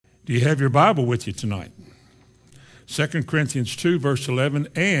Do you have your Bible with you tonight? 2 Corinthians 2, verse 11,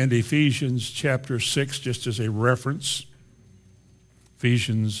 and Ephesians chapter 6, just as a reference.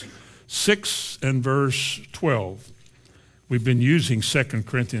 Ephesians 6 and verse 12. We've been using 2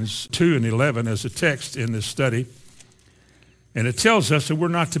 Corinthians 2 and 11 as a text in this study. And it tells us that we're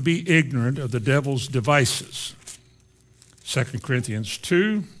not to be ignorant of the devil's devices. 2 Corinthians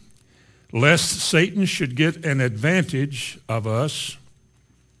 2, lest Satan should get an advantage of us,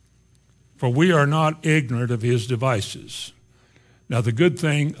 for we are not ignorant of his devices. Now, the good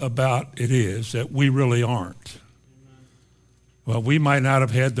thing about it is that we really aren't. Well, we might not have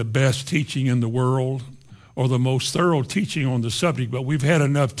had the best teaching in the world or the most thorough teaching on the subject, but we've had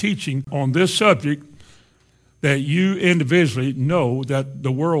enough teaching on this subject that you individually know that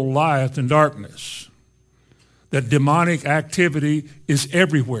the world lieth in darkness, that demonic activity is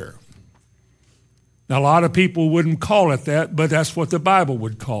everywhere. Now, a lot of people wouldn't call it that, but that's what the Bible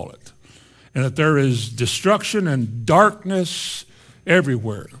would call it. And that there is destruction and darkness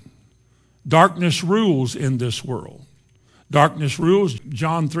everywhere. Darkness rules in this world. Darkness rules,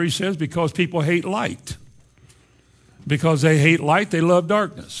 John 3 says, because people hate light. Because they hate light, they love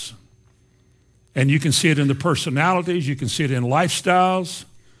darkness. And you can see it in the personalities, you can see it in lifestyles,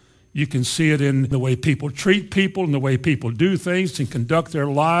 you can see it in the way people treat people, and the way people do things and conduct their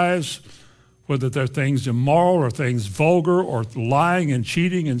lives, whether they're things immoral or things vulgar or lying and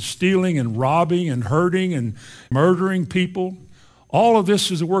cheating and stealing and robbing and hurting and murdering people. All of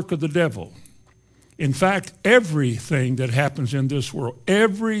this is the work of the devil. In fact, everything that happens in this world,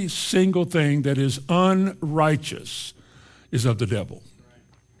 every single thing that is unrighteous is of the devil.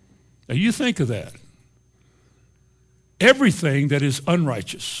 Now you think of that. Everything that is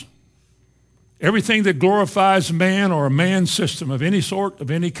unrighteous, everything that glorifies man or a man system of any sort, of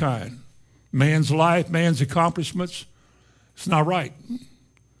any kind, man's life, man's accomplishments, it's not right.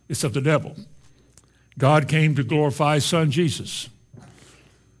 It's of the devil. God came to glorify his son Jesus.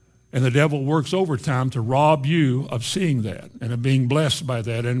 And the devil works overtime to rob you of seeing that and of being blessed by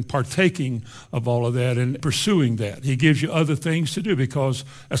that and partaking of all of that and pursuing that. He gives you other things to do because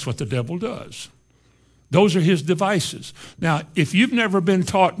that's what the devil does. Those are his devices. Now, if you've never been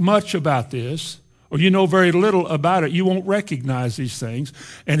taught much about this, or you know very little about it, you won't recognize these things,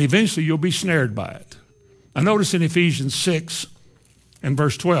 and eventually you'll be snared by it. Now notice in Ephesians 6 and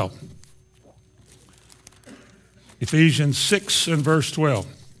verse 12. Ephesians 6 and verse 12.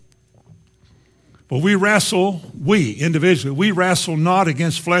 Well, we individually wrestle not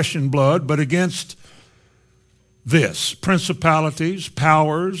against flesh and blood, but against this, principalities,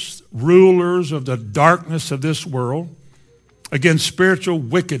 powers, rulers of the darkness of this world, against spiritual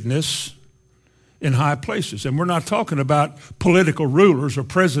wickedness in high places. And we're not talking about political rulers or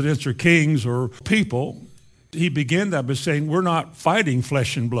presidents or kings or people. He began that by saying we're not fighting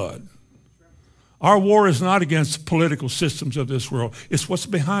flesh and blood. Our war is not against political systems of this world. It's what's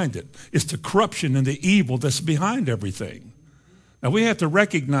behind it. It's the corruption and the evil that's behind everything. Now we have to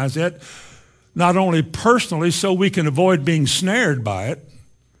recognize that not only personally so we can avoid being snared by it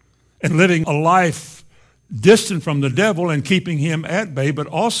and living a life distant from the devil and keeping him at bay, but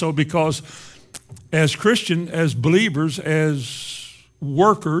also because as Christians, as believers, as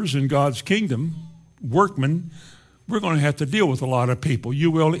workers in God's kingdom, workmen, we're going to have to deal with a lot of people. You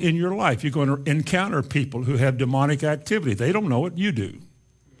will in your life. You're going to encounter people who have demonic activity. They don't know it, you do.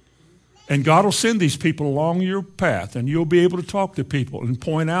 And God will send these people along your path, and you'll be able to talk to people and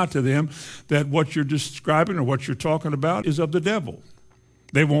point out to them that what you're describing or what you're talking about is of the devil.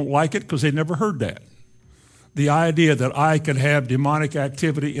 They won't like it because they never heard that. The idea that I could have demonic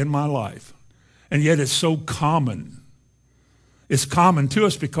activity in my life. And yet it's so common. It's common to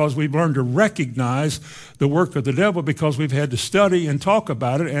us because we've learned to recognize the work of the devil because we've had to study and talk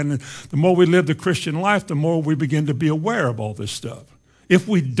about it. And the more we live the Christian life, the more we begin to be aware of all this stuff. If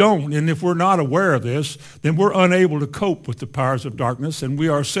we don't, and if we're not aware of this, then we're unable to cope with the powers of darkness, and we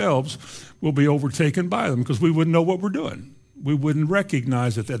ourselves will be overtaken by them because we wouldn't know what we're doing. We wouldn't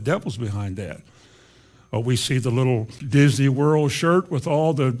recognize that the devil's behind that. Or we see the little Disney World shirt with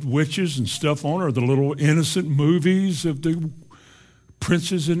all the witches and stuff on it, or the little innocent movies of the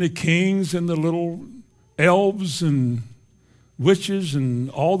princes and the kings and the little elves and witches and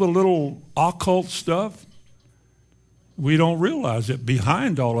all the little occult stuff. We don't realize that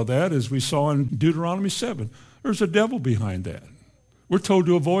behind all of that, as we saw in Deuteronomy 7, there's a devil behind that. We're told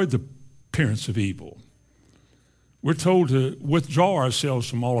to avoid the appearance of evil. We're told to withdraw ourselves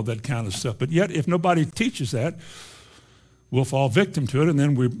from all of that kind of stuff. But yet, if nobody teaches that, we'll fall victim to it, and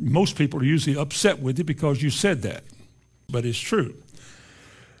then most people are usually upset with you because you said that. But it's true.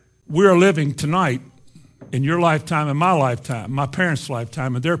 We are living tonight In your lifetime, in my lifetime, my parents'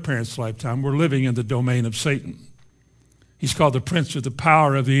 lifetime, and their parents' lifetime, we're living in the domain of Satan. He's called the prince of the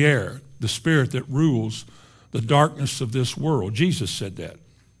power of the air, the spirit that rules the darkness of this world. Jesus said that.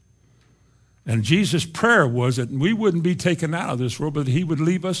 And Jesus' prayer was that we wouldn't be taken out of this world, but that he would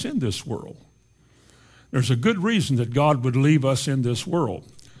leave us in this world. There's a good reason that God would leave us in this world.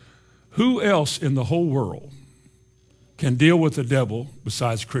 Who else in the whole world can deal with the devil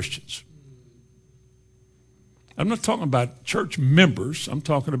besides Christians? I'm not talking about church members. I'm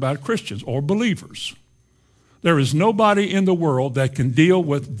talking about Christians or believers. There is nobody in the world that can deal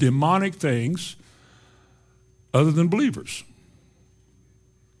with demonic things other than believers.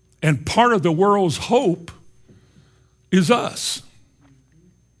 And part of the world's hope is us.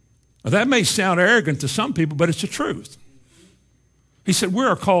 Now, that may sound arrogant to some people, but it's the truth. He said, we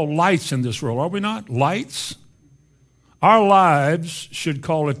are called lights in this world, are we not? Lights. Our lives should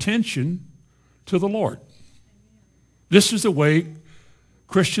call attention to the Lord. This is the way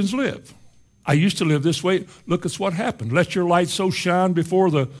Christians live. I used to live this way. Look at what happened. Let your light so shine before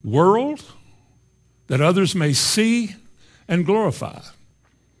the world that others may see and glorify.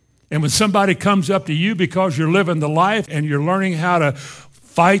 And when somebody comes up to you because you're living the life and you're learning how to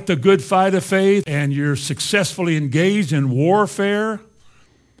fight the good fight of faith and you're successfully engaged in warfare,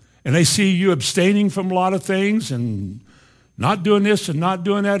 and they see you abstaining from a lot of things and not doing this and not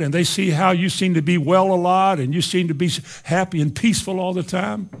doing that, and they see how you seem to be well a lot and you seem to be happy and peaceful all the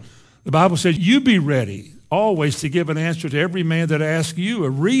time. The Bible says, you be ready always to give an answer to every man that asks you a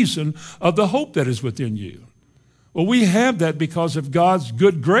reason of the hope that is within you. Well, we have that because of God's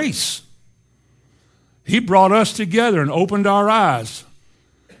good grace. He brought us together and opened our eyes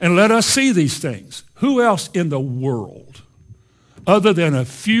and let us see these things. Who else in the world, other than a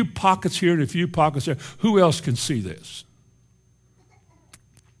few pockets here and a few pockets there, who else can see this?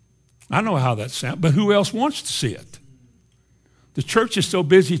 I know how that sounds, but who else wants to see it? The church is so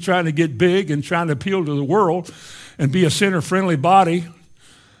busy trying to get big and trying to appeal to the world and be a sinner-friendly body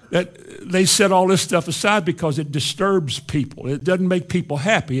that they set all this stuff aside because it disturbs people. It doesn't make people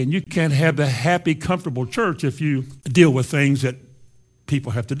happy, and you can't have the happy, comfortable church if you deal with things that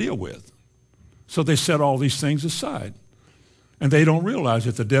people have to deal with. So they set all these things aside, and they don't realize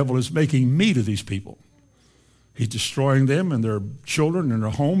that the devil is making meat of these people. He's destroying them and their children and their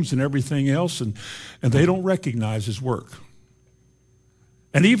homes and everything else, and they don't recognize his work.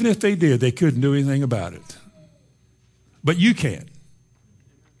 And even if they did, they couldn't do anything about it. But you can.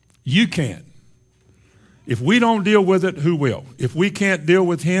 You can. If we don't deal with it, who will? If we can't deal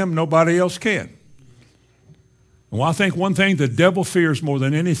with him, nobody else can. Well, I think one thing the devil fears more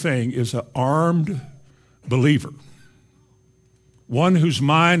than anything is an armed believer. One whose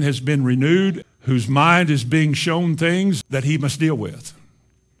mind has been renewed, whose mind is being shown things that he must deal with.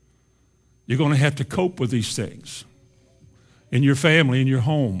 You're going to have to cope with these things in your family, in your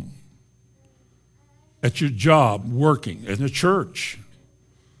home, at your job, working, in the church.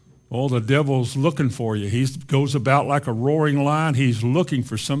 Oh, the devil's looking for you. He goes about like a roaring lion. He's looking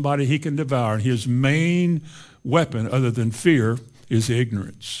for somebody he can devour. And his main weapon, other than fear, is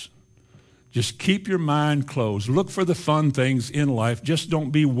ignorance. Just keep your mind closed. Look for the fun things in life. Just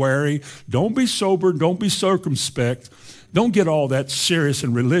don't be wary. Don't be sober. Don't be circumspect. Don't get all that serious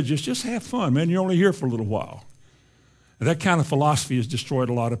and religious. Just have fun, man. You're only here for a little while. And that kind of philosophy has destroyed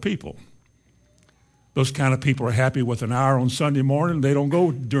a lot of people. Those kind of people are happy with an hour on Sunday morning. They don't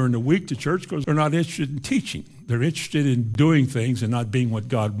go during the week to church because they're not interested in teaching. They're interested in doing things and not being what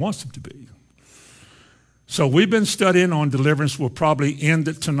God wants them to be. So we've been studying on deliverance. We'll probably end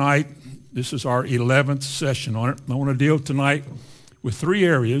it tonight. This is our 11th session on it. I want to deal tonight with 3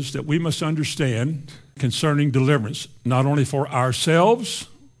 areas that we must understand concerning deliverance, not only for ourselves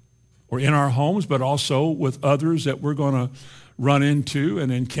or in our homes, but also with others that we're going to run into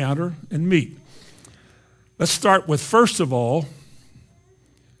and encounter and meet. Let's start with, first of all,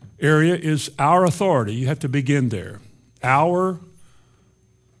 area is our authority. You have to begin there. Our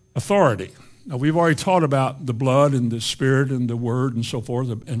authority. Now, we've already taught about the blood and the spirit and the word and so forth,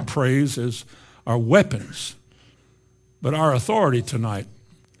 and praise as our weapons. But our authority tonight,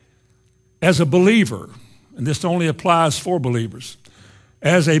 as a believer, and this only applies for believers,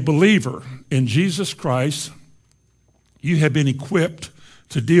 as a believer in Jesus Christ, you have been equipped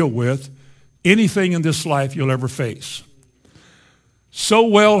to deal with anything in this life you'll ever face. So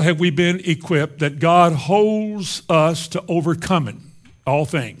well have we been equipped that God holds us to overcoming all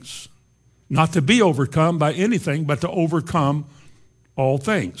things. Not to be overcome by anything, but to overcome all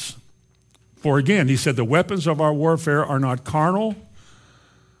things. For again, he said, the weapons of our warfare are not carnal.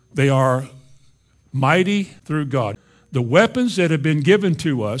 They are mighty through God. The weapons that have been given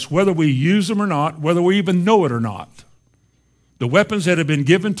to us, whether we use them or not, whether we even know it or not, the weapons that have been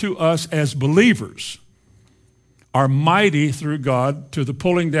given to us as believers are mighty through God to the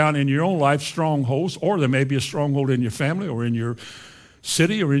pulling down in your own life strongholds, or there may be a stronghold in your family or in your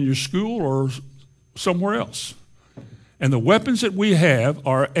city or in your school or somewhere else. And the weapons that we have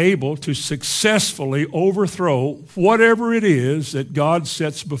are able to successfully overthrow whatever it is that God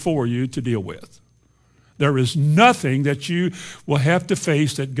sets before you to deal with. There is nothing that you will have to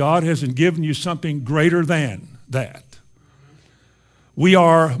face that God hasn't given you something greater than that. We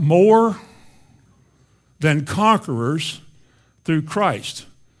are more than conquerors through Christ.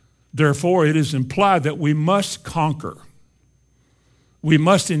 Therefore, it is implied that we must conquer. We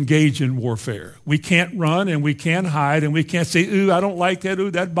must engage in warfare. We can't run and we can't hide and we can't say, ooh, I don't like that.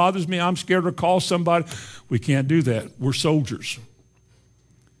 Ooh, that bothers me. I'm scared to call somebody. We can't do that. We're soldiers.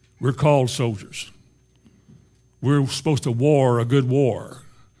 We're called soldiers. We're supposed to war a good war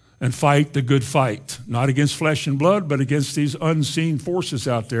and fight the good fight, not against flesh and blood, but against these unseen forces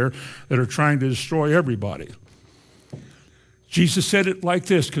out there that are trying to destroy everybody. Jesus said it like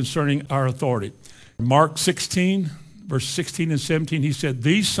this concerning our authority. Mark 16, verse 16 and 17, he said,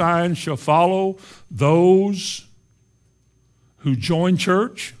 these signs shall follow those who join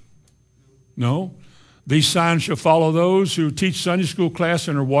church. No. These signs shall follow those who teach Sunday school class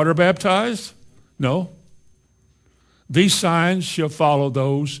and are water baptized. No. These signs shall follow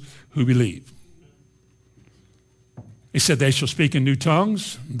those who believe. He said they shall speak in new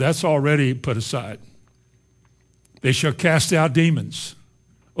tongues. That's already put aside. They shall cast out demons.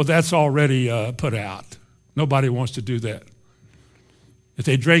 Well, that's already put out. Nobody wants to do that. If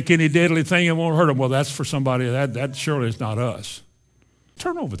they drink any deadly thing, it won't hurt them. Well, that's for somebody. That surely is not us.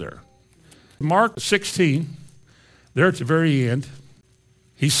 Turn over there. Mark 16, there at the very end,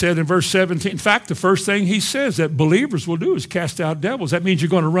 he said in verse 17, in fact, the first thing he says that believers will do is cast out devils. That means you're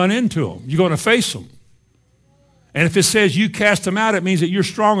going to run into them. You're going to face them. And if it says you cast them out, it means that you're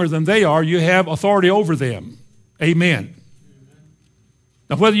stronger than they are. You have authority over them. Amen.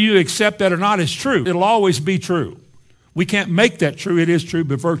 Now, whether you accept that or not is true. It'll always be true. We can't make that true. It is true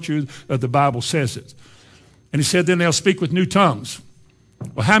by virtue of the Bible says it. And he said then they'll speak with new tongues.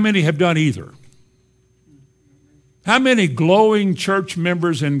 Well, how many have done either? How many glowing church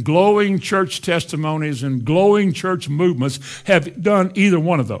members and glowing church testimonies and glowing church movements have done either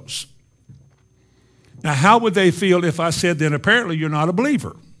one of those? Now, how would they feel if I said, then apparently you're not a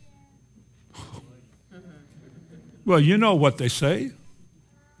believer? Well, you know what they say.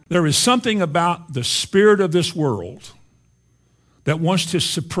 There is something about the spirit of this world that wants to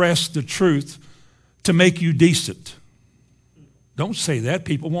suppress the truth to make you decent. Don't say that.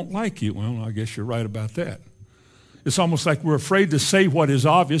 People won't like you. Well, I guess you're right about that. It's almost like we're afraid to say what is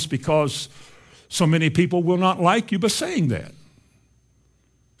obvious because so many people will not like you by saying that.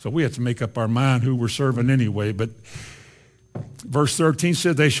 So we have to make up our mind who we're serving anyway. But verse 13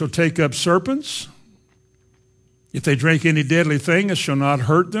 said, they shall take up serpents. If they drink any deadly thing, it shall not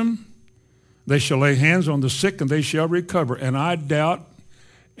hurt them. They shall lay hands on the sick and they shall recover. And I doubt,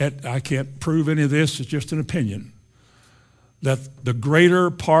 I can't prove any of this, it's just an opinion, that the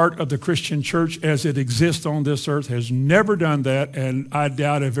greater part of the Christian church as it exists on this earth has never done that, and I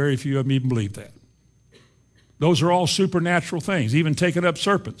doubt if very few of them even believe that. Those are all supernatural things, even taking up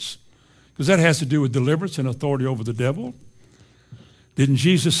serpents, because that has to do with deliverance and authority over the devil. Didn't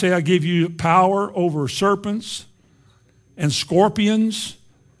Jesus say, I give you power over serpents and scorpions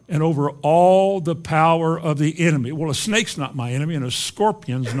and over all the power of the enemy? Well, a snake's not my enemy and a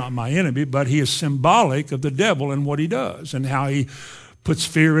scorpion's not my enemy, but he is symbolic of the devil and what he does and how he puts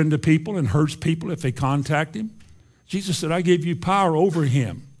fear into people and hurts people if they contact him. Jesus said, I give you power over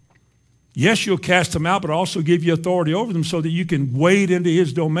him. Yes, you'll cast him out, but I also give you authority over them so that you can wade into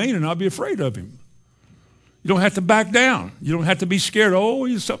his domain and not be afraid of him. You don't have to back down. You don't have to be scared, oh,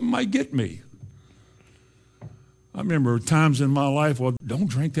 something might get me. I remember times in my life, well, don't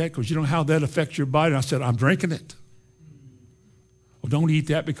drink that because you know how that affects your body. And I said, I'm drinking it. Well, don't eat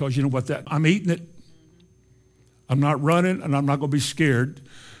that because you know what I'm eating it. I'm not running and I'm not going to be scared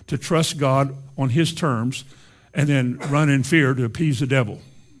to trust God on his terms and then run in fear to appease the devil.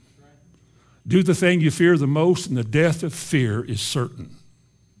 Do the thing you fear the most and the death of fear is certain.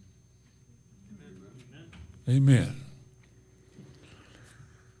 Amen.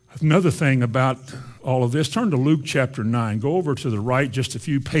 Another thing about all of this, turn to Luke chapter 9. Go over to the right just a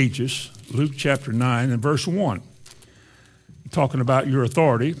few pages. Luke chapter 9 and verse 1. Talking about your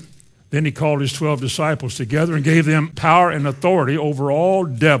authority. Then he called his 12 disciples together and gave them power and authority over all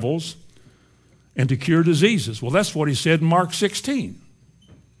devils and to cure diseases. Well, that's what he said in Mark 16,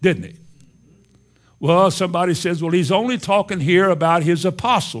 didn't he? Well, somebody says, well, he's only talking here about his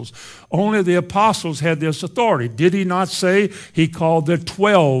apostles. Only the apostles had this authority. Did he not say he called the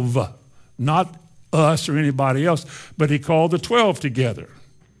 12, not us or anybody else, but he called the 12 together.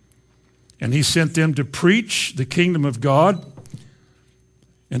 And he sent them to preach the kingdom of God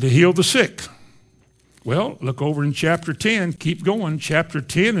and to heal the sick. Well, look over in chapter 10. Keep going. Chapter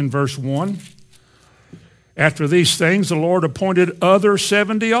 10 and verse 1. After these things, the Lord appointed other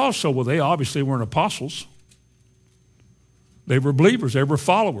 70 also. Well, they obviously weren't apostles. They were believers. They were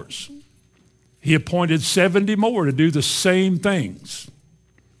followers. He appointed 70 more to do the same things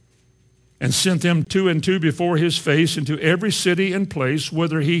and sent them two and two before his face into every city and place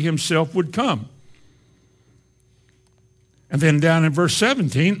whither he himself would come. And then down in verse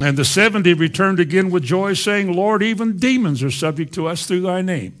 17, and the 70 returned again with joy, saying, Lord, even demons are subject to us through thy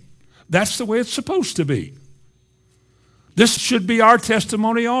name. That's the way it's supposed to be. This should be our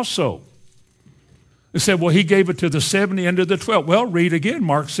testimony also. They said, well, he gave it to the 70 and to the 12. Well, read again,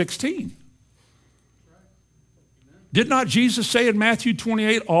 Mark 16. Did not Jesus say in Matthew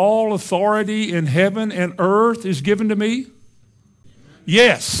 28, all authority in heaven and earth is given to me?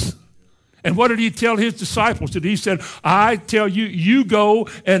 Yes. And what did he tell his disciples? He said, I tell you, you go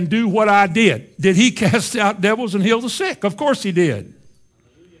and do what I did. Did he cast out devils and heal the sick? Of course he did.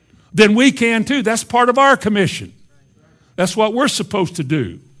 Then we can too. That's part of our commission. That's what we're supposed to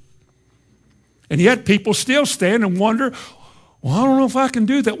do. And yet people still stand and wonder, well, I don't know if I can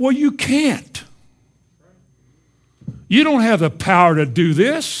do that. Well, you can't. You don't have the power to do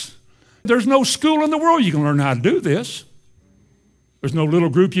this. There's no school in the world you can learn how to do this. There's no little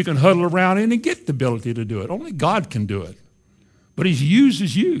group you can huddle around in and get the ability to do it. Only God can do it. But he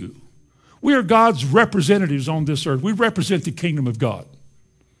uses you. We are God's representatives on this earth. We represent the kingdom of God.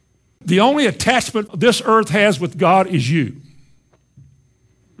 The only attachment this earth has with God is you.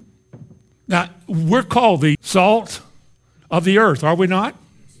 Now, we're called the salt of the earth, are we not?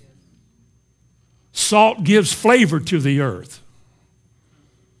 Salt gives flavor to the earth.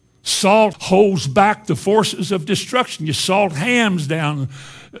 Salt holds back the forces of destruction. You salt hams down,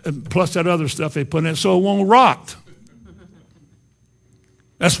 plus that other stuff they put in it so it won't rot.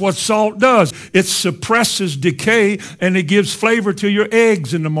 That's what salt does. It suppresses decay and it gives flavor to your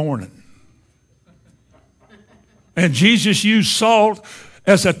eggs in the morning. And Jesus used salt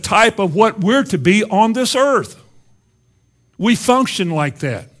as a type of what we're to be on this earth. We function like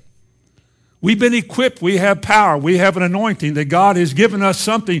that. We've been equipped. We have power. We have an anointing that God has given us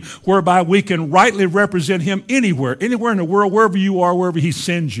something whereby we can rightly represent him anywhere in the world, wherever you are, wherever he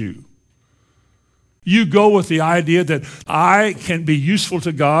sends you. You go with the idea that I can be useful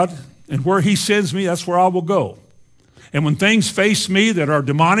to God, and where he sends me, that's where I will go. And when things face me that are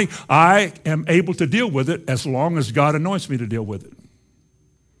demonic, I am able to deal with it as long as God anoints me to deal with it.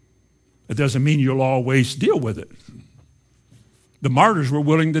 It doesn't mean you'll always deal with it. The martyrs were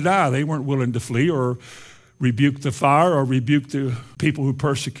willing to die. They weren't willing to flee or rebuke the fire or rebuke the people who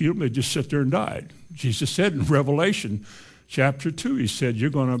persecute them. They just sit there and died. Jesus said in Revelation chapter 2, he said,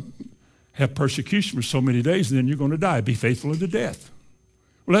 you're going to have persecution for so many days and then you're going to die. Be faithful unto death.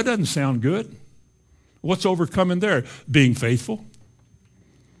 Well, that doesn't sound good. What's overcoming there? Being faithful.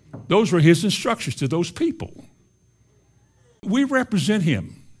 Those were his instructions to those people. We represent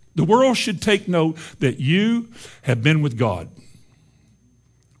him. The world should take note that you have been with God.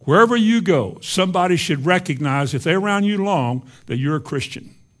 Wherever you go, somebody should recognize, if they're around you long, that you're a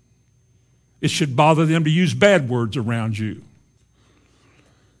Christian. It should bother them to use bad words around you.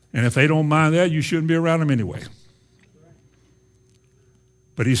 And if they don't mind that, you shouldn't be around them anyway.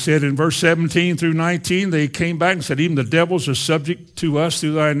 But he said in verse 17 through 19, they came back and said, even the devils are subject to us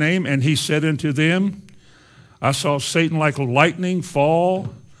through thy name. And he said unto them, I saw Satan like lightning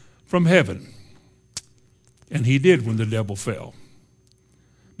fall from heaven. And he did when the devil fell.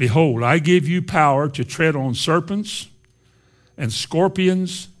 Behold, I give you power to tread on serpents and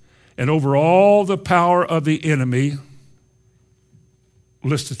scorpions and over all the power of the enemy.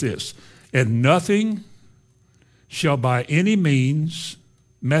 Listen to this. And nothing shall by any means,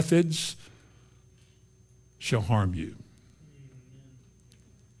 methods, shall harm you.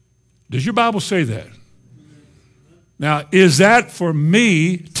 Does your Bible say that? Now, is that for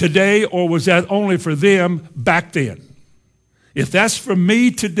me today or was that only for them back then? If that's for me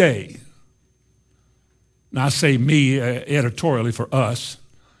today, and I say me editorially for us,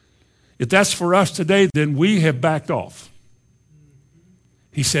 if that's for us today, then we have backed off.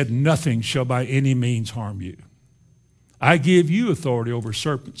 He said, nothing shall by any means harm you. I give you authority over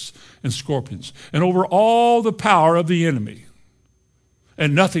serpents and scorpions and over all the power of the enemy.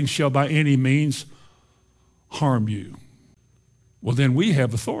 And nothing shall by any means harm you. Well, then we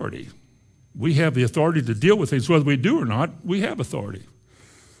have authority. We have the authority to deal with things. Whether we do or not, we have authority.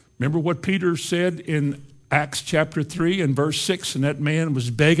 Remember what Peter said in Acts chapter 3 and verse 6, and that man was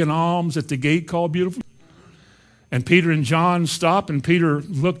begging alms at the gate called Beautiful. And Peter and John stopped, and Peter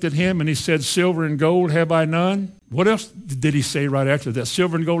looked at him, and he said, silver and gold have I none. What else did he say right after that?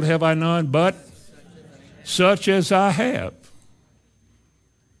 Silver and gold have I none, but such as I have,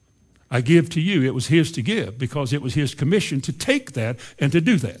 I give to you. It was his to give because it was his commission to take that and to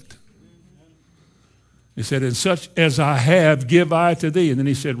do that. He said, and such as I have, give I to thee. And then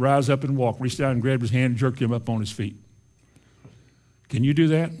he said, rise up and walk. Reached out and grabbed his hand and jerked him up on his feet. Can you do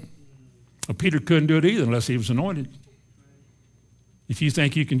that? Well, Peter couldn't do it either unless he was anointed. If you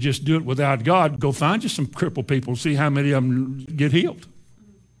think you can just do it without God, go find you some crippled people, see how many of them get healed.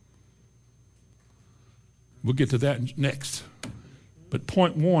 We'll get to that next. But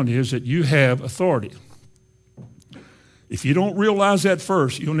point one is that you have authority. If you don't realize that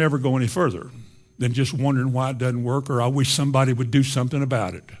first, you'll never go any further than just wondering why it doesn't work, or I wish somebody would do something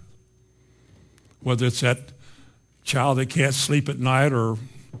about it. Whether it's that child that can't sleep at night or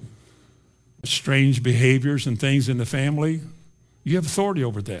strange behaviors and things in the family, you have authority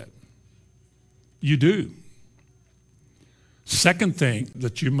over that. You do. Second thing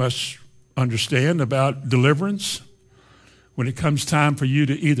that you must understand about deliverance, when it comes time for you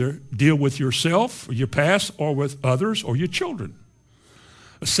to either deal with yourself or your past or with others or your children.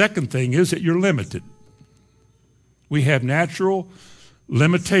 The second thing is that you're limited. We have natural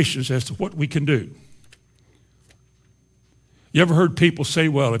limitations as to what we can do. You ever heard people say,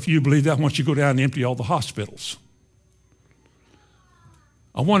 well, if you believe that, why don't you go down and empty all the hospitals?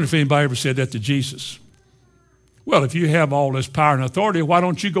 I wonder if anybody ever said that to Jesus. Well, if you have all this power and authority, why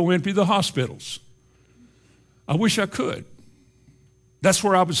don't you go empty the hospitals? I wish I could. That's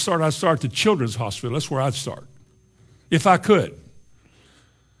where I would start. I'd start at the children's hospital. That's where I'd start, if I could.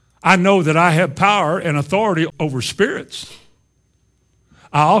 I know that I have power and authority over spirits.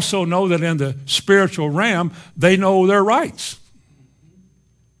 I also know that in the spiritual realm, they know their rights.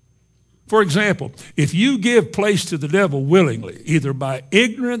 For example, if you give place to the devil willingly, either by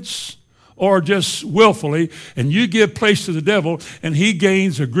ignorance or just willfully, and you give place to the devil and he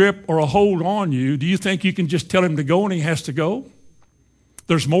gains a grip or a hold on you, do you think you can just tell him to go and he has to go?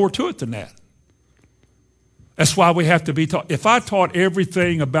 There's more to it than that. That's why we have to be taught. If I taught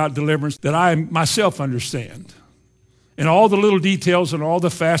everything about deliverance that I myself understand, and all the little details and all the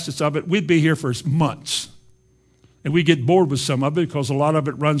facets of it, we'd be here for months. And we get bored with some of it because a lot of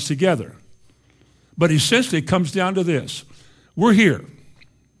it runs together. But essentially it comes down to this. We're here.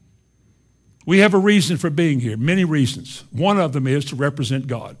 We have a reason for being here, many reasons. One of them is to represent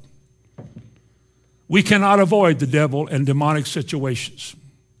God. We cannot avoid the devil and demonic situations.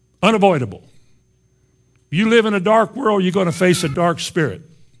 Unavoidable. You live in a dark world, you're going to face a dark spirit.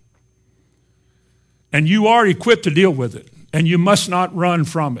 And you are equipped to deal with it. And you must not run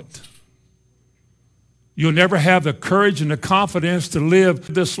from it. You'll never have the courage and the confidence to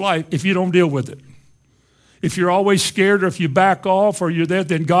live this life if you don't deal with it. If you're always scared or if you back off or you're there,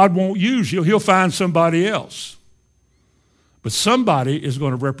 then God won't use you. He'll find somebody else. But somebody is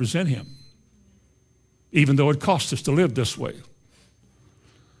going to represent him, even though it costs us to live this way.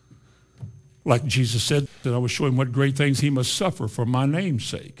 Like Jesus said, that I will show him what great things he must suffer for my name's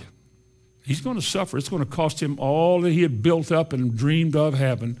sake. He's going to suffer. It's going to cost him all that he had built up and dreamed of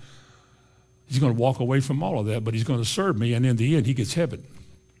having. He's going to walk away from all of that, but he's going to serve me, and in the end, he gets heaven.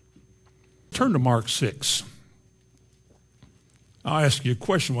 Turn to Mark 6. I'll ask you a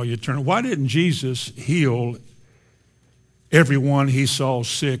question while you turn. Why didn't Jesus heal everyone he saw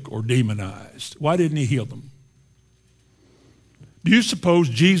sick or demonized? Why didn't he heal them? Do you suppose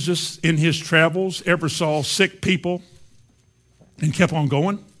Jesus in his travels ever saw sick people and kept on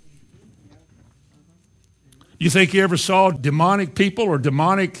going? You think he ever saw demonic people or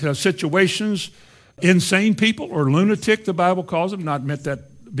demonic situations, insane people or lunatic, the Bible calls them? Not meant that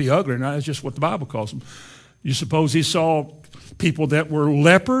to be ugly, no, that's just what the Bible calls them. You suppose he saw people that were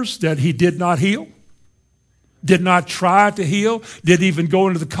lepers that he did not heal? Did not try to heal? Didn't even go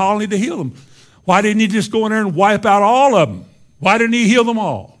into the colony to heal them? Why didn't he just go in there and wipe out all of them? Why didn't he heal them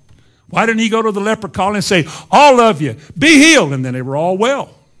all? Why didn't he go to the leper colony and say, all of you, be healed? And then they were all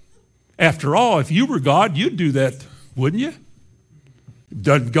well. After all, if you were God, you'd do that, wouldn't you?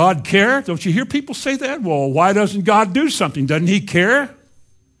 Doesn't God care? Don't you hear people say that? Well, why doesn't God do something? Doesn't he care?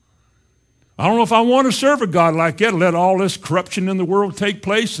 I don't know if I want to serve a God like that, let all this corruption in the world take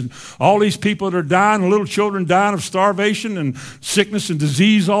place and all these people that are dying, little children dying of starvation and sickness and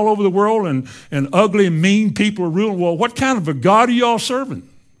disease all over the world and ugly and mean people are ruling. Well, what kind of a God are you all serving?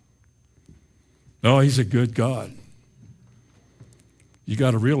 Oh, he's a good God. You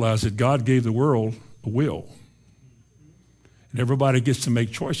got to realize that God gave the world a will. And everybody gets to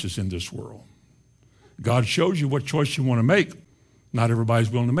make choices in this world. God shows you what choice you want to make. Not everybody's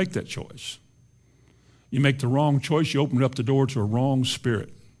willing to make that choice. You make the wrong choice, you open up the door to a wrong spirit.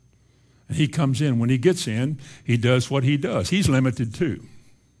 And he comes in. When he gets in, he does what he does. He's limited too.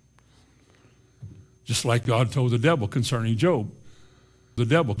 Just like God told the devil concerning Job. The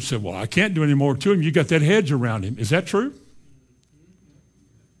devil said, well, I can't do any more to him. You got that hedge around him. Is that true?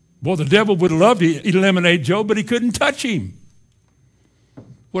 Well, the devil would love to eliminate Job, but he couldn't touch him.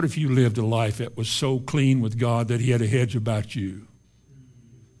 What if you lived a life that was so clean with God that he had a hedge about you?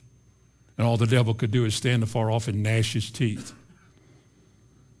 And all the devil could do is stand afar off and gnash his teeth.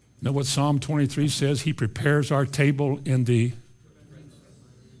 You know what Psalm 23 says? He prepares our table in the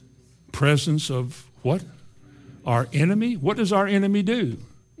presence of what? Our enemy. What does our enemy do?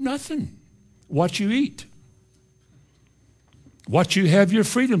 Nothing. What you eat. What you have your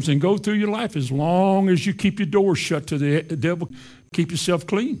freedoms and go through your life as long as you keep your doors shut to the devil. Keep yourself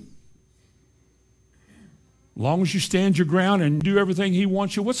clean. As long as you stand your ground and do everything he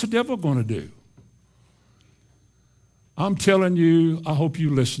wants you, what's the devil going to do? I'm telling you, I hope you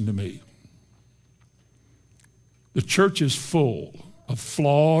listen to me. The church is full of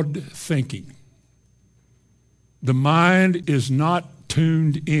flawed thinking. The mind is not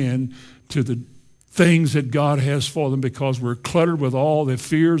tuned in to the things that God has for them because we're cluttered with all the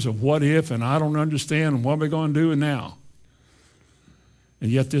fears of what if and I don't understand and what we're going to do and now. And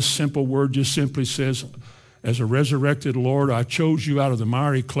yet this simple word just simply says, as a resurrected Lord, I chose you out of the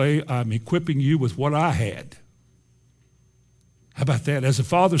miry clay. I'm equipping you with what I had. How about that? As the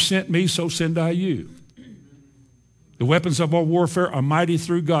Father sent me, so send I you. The weapons of our warfare are mighty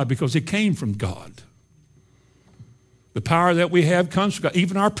through God because it came from God. The power that we have comes from God.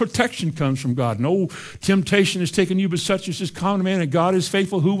 Even our protection comes from God. No temptation is taken you, but such as is common to man, and God is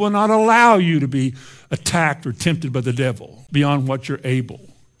faithful, who will not allow you to be attacked or tempted by the devil beyond what you're able.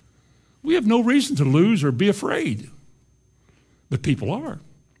 We have no reason to lose or be afraid. But people are.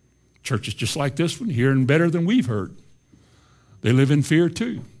 Churches just like this one, hearing better than we've heard. They live in fear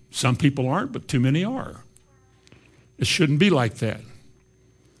too. Some people aren't, but too many are. It shouldn't be like that.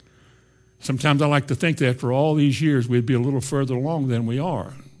 Sometimes I like to think that after all these years, we'd be a little further along than we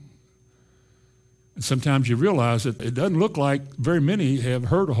are. And sometimes you realize that it doesn't look like very many have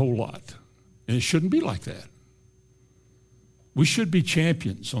heard a whole lot. And it shouldn't be like that. We should be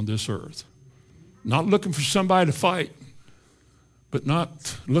champions on this earth. Not looking for somebody to fight, but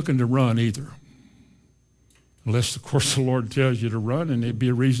not looking to run either. Unless, of course, the Lord tells you to run, and there'd be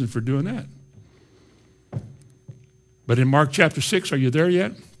a reason for doing that. But in Mark chapter 6, are you there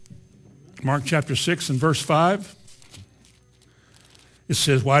yet? Mark chapter 6 and verse 5. It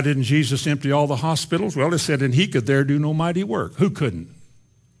says, why didn't Jesus empty all the hospitals? Well, it said, and he could there do no mighty work. Who couldn't?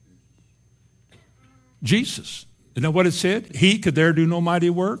 Jesus. You know what it said? He could there do no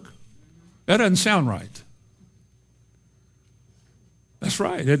mighty work? That doesn't sound right. That's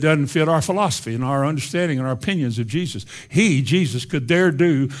right. It doesn't fit our philosophy and our understanding and our opinions of Jesus. He, Jesus, could there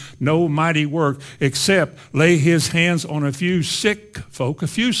do no mighty work except lay his hands on a few sick folk,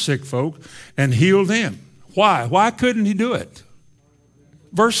 and heal them. Why? Why couldn't he do it?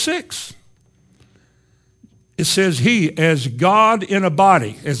 Verse 6. It says, he, as God in a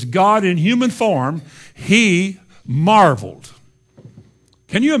body, as God in human form, he marveled.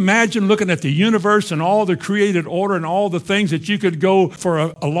 Can you imagine looking at the universe and all the created order and all the things that you could go for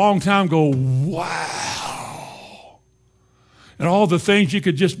a long time, go, wow. And all the things you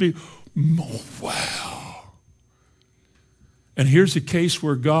could just be, wow. And here's a case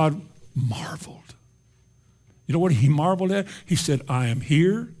where God marveled. You know what he marveled at? He said, I am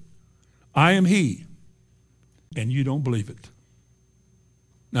here, I am he, and you don't believe it.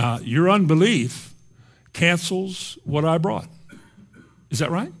 Now, your unbelief cancels what I brought. Is that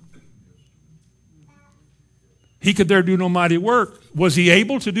right? He could there do no mighty work. Was he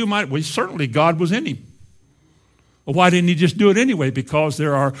able to do mighty? Well, certainly God was in him. Well, why didn't he just do it anyway? Because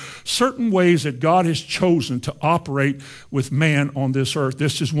there are certain ways that God has chosen to operate with man on this earth.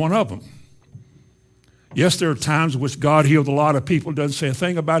 This is one of them. Yes, there are times in which God healed a lot of people, doesn't say a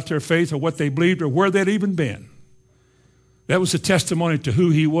thing about their faith or what they believed or where they'd even been. That was a testimony to who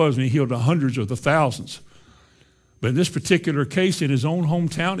he was when he healed the hundreds or the thousands. But in this particular case, in his own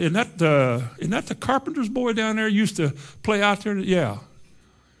hometown, isn't that the carpenter's boy down there used to play out there? Yeah.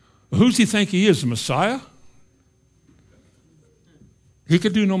 Who's he think he is, the Messiah? He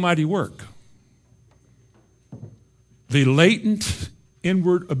could do no mighty work. The latent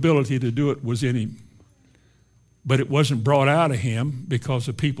inward ability to do it was in him. But it wasn't brought out of him because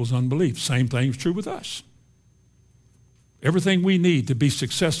of people's unbelief. Same thing is true with us. Everything we need to be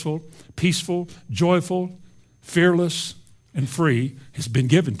successful, peaceful, joyful, fearless, and free has been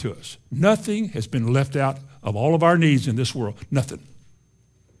given to us. Nothing has been left out of all of our needs in this world. Nothing.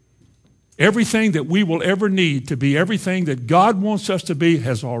 Everything that we will ever need to be everything that God wants us to be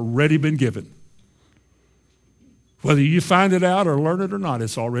has already been given. Whether you find it out or learn it or not,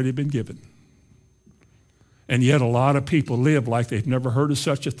 it's already been given. And yet a lot of people live like they've never heard of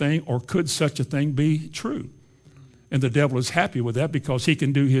such a thing, or could such a thing be true? And the devil is happy with that because he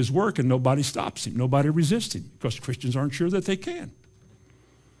can do his work and nobody stops him. Nobody resists him because Christians aren't sure that they can.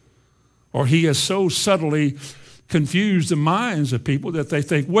 Or he has so subtly confused the minds of people that they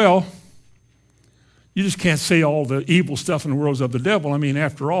think, well, you just can't say all the evil stuff in the world is of the devil. I mean,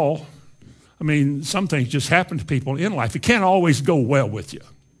 after all, some things just happen to people in life. It can't always go well with you.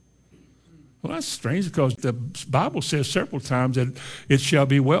 Well, that's strange because the Bible says several times that it shall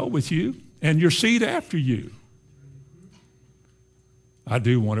be well with you and your seed after you. I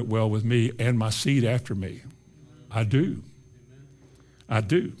do want it well with me and my seed after me. I do. I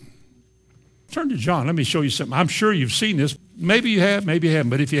do. Turn to John. Let me show you something. I'm sure you've seen this. Maybe you have, maybe you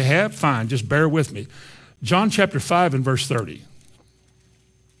haven't. But if you have, fine. Just bear with me. John chapter 5 and verse 30.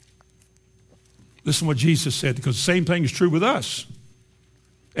 Listen to what Jesus said, because the same thing is true with us.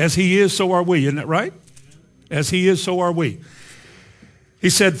 As he is, so are we. Isn't that right? As he is, so are we. He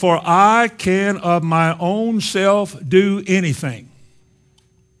said, for I can of my own self do anything.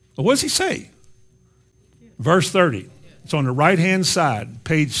 Well, what does he say? Verse 30. It's on the right-hand side,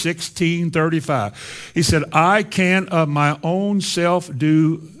 page 1635. He said, I can of my own self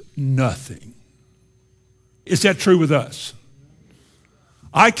do nothing. Is that true with us?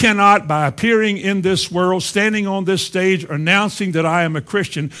 I cannot, by appearing in this world, standing on this stage, announcing that I am a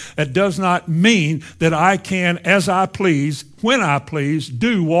Christian, that does not mean that I can, as I please, when I please,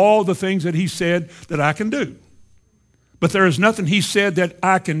 do all the things that he said that I can do. But there is nothing he said that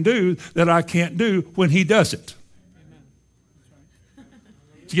I can do that I can't do when he does it.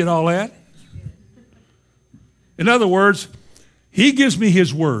 Did you get all that? In other words, he gives me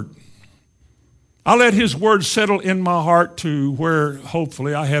his word. I let his word settle in my heart to where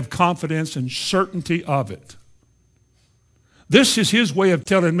hopefully I have confidence and certainty of it. This is his way of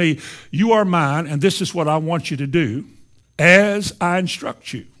telling me, you are mine and this is what I want you to do as I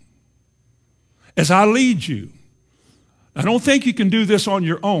instruct you, as I lead you. I don't think you can do this on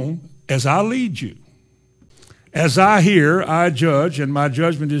your own as I lead you. As I hear, I judge, and my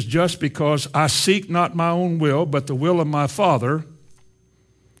judgment is just because I seek not my own will, but the will of my Father,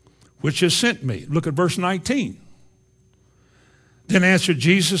 which has sent me. Look at verse 19. Then answered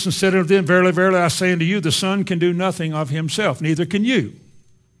Jesus and said unto them, verily, verily, I say unto you, the Son can do nothing of himself, neither can you.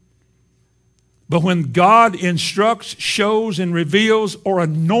 But when God instructs, shows, and reveals, or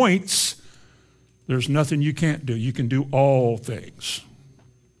anoints, there's nothing you can't do. You can do all things.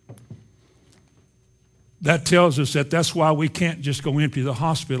 That tells us that that's why we can't just go empty the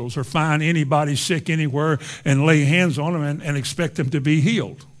hospitals or find anybody sick anywhere and lay hands on them and expect them to be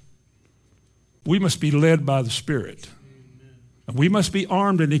healed. We must be led by the Spirit. And we must be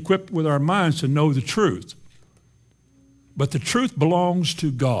armed and equipped with our minds to know the truth. But the truth belongs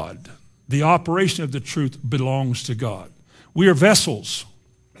to God. The operation of the truth belongs to God. We are vessels.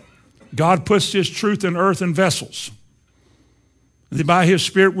 God puts his truth in earthen vessels. And by his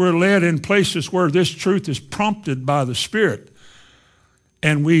Spirit, we're led in places where this truth is prompted by the Spirit.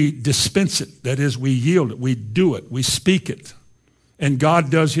 And we dispense it. That is, we yield it. We do it. We speak it. And God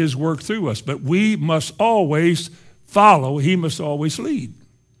does his work through us. But we must always follow. He must always lead.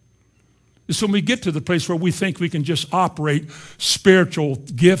 It's when we get to the place where we think we can just operate spiritual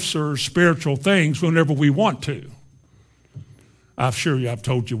gifts or spiritual things whenever we want to. I'm sure I've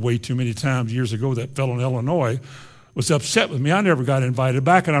told you way too many times years ago that fellow in Illinois was upset with me. I never got invited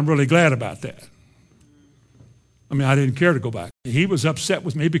back, and I'm really glad about that. I didn't care to go back. He was upset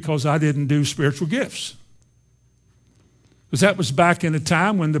with me because I didn't do spiritual gifts. Because that was back in a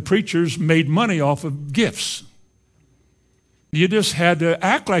time when the preachers made money off of gifts. You just had to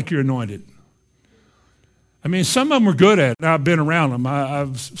act like you're anointed. Some of them were good at it. I've been around them.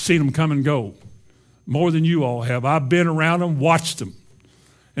 I've seen them come and go. More than you all have. I've been around them, watched them,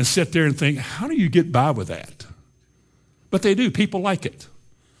 and sit there and think, how do you get by with that? But they do. People like it.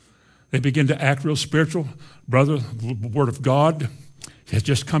 They begin to act real spiritual. Brother, the Word of God has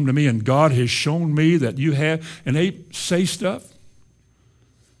just come to me, and God has shown me that you have. And they say stuff,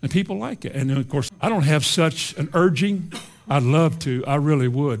 and people like it. And then, of course, I don't have such an urging. I'd love to. I really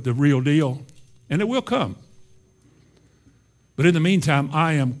would. The real deal. And it will come. But in the meantime,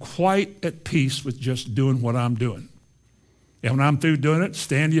 I am quite at peace with just doing what I'm doing. And when I'm through doing it,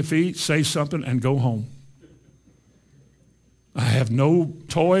 stand to your feet, say something, and go home. I have no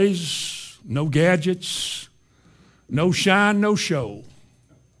toys, no gadgets, no shine, no show.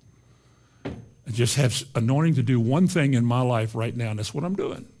 I just have anointing to do one thing in my life right now, and that's what I'm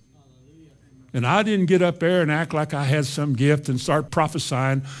doing. And I didn't get up there and act like I had some gift and start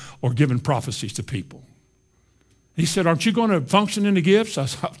prophesying or giving prophecies to people. He said, aren't you going to function in the gifts? I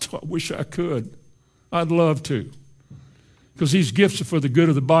said, I wish I could. I'd love to. Because these gifts are for the good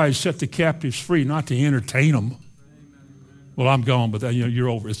of the body, set the captives free, not to entertain them. Well, I'm gone, but you're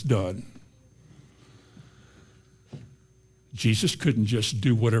over. It's done. Jesus couldn't just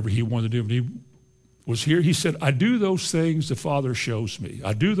do whatever he wanted to do. When he was here, he said, I do those things the Father shows me.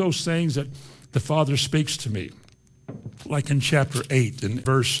 I do those things that the Father speaks to me. Like in chapter 8, in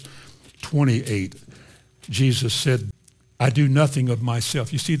verse 28, Jesus said, I do nothing of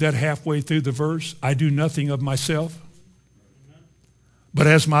myself. You see that halfway through the verse? I do nothing of myself. But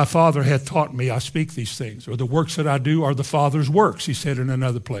as my Father hath taught me, I speak these things. Or the works that I do are the Father's works, he said in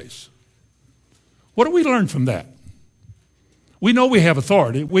another place. What do we learn from that? We know we have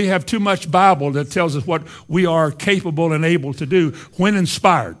authority. We have too much Bible that tells us what we are capable and able to do when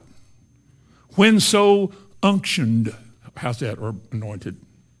inspired, when so unctioned. How's that? Or anointed.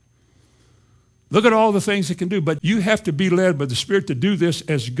 Look at all the things it can do. But you have to be led by the Spirit to do this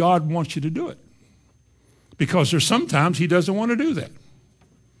as God wants you to do it. Because there's sometimes he doesn't want to do that.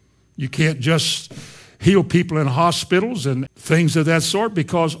 You can't just heal people in hospitals and things of that sort,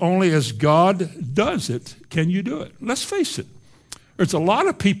 because only as God does it can you do it. Let's face it. There's a lot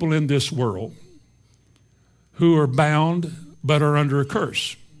of people in this world who are bound but are under a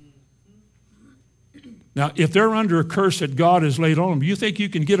curse. Now, if they're under a curse that God has laid on them, you think you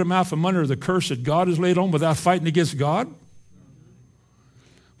can get them out from under the curse that God has laid on them without fighting against God?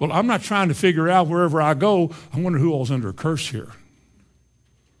 Well, I'm not trying to figure out wherever I go, I wonder who all's under a curse here.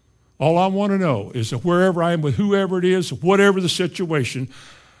 All I want to know is that wherever I am with whoever it is, whatever the situation,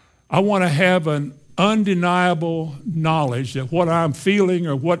 I want to have an undeniable knowledge that what I'm feeling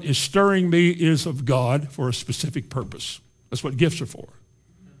or what is stirring me is of God for a specific purpose. That's what gifts are for.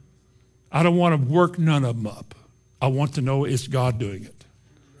 I don't want to work none of them up. I want to know it's God doing it.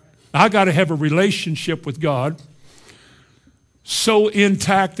 I got to have a relationship with God so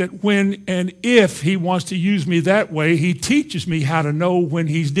intact that when and if he wants to use me that way, he teaches me how to know when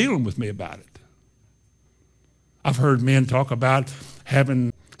he's dealing with me about it. I've heard men talk about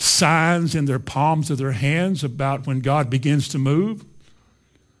having signs in their palms of their hands about when God begins to move.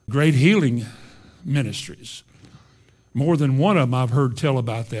 Great healing ministries. More than one of them I've heard tell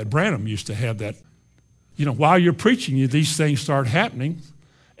about that. Branham used to have that. You know, while you're preaching, these things start happening,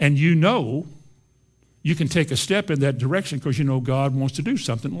 and you know you can take a step in that direction because you know God wants to do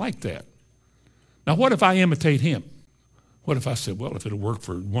something like that. Now, what if I imitate him? What if I said, well, if it'll work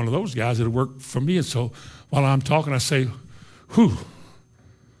for one of those guys, it'll work for me. And so while I'm talking, I say, whew,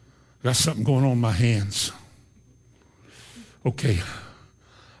 got something going on in my hands. Okay,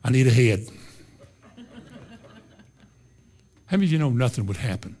 I need a head. How many of you know nothing would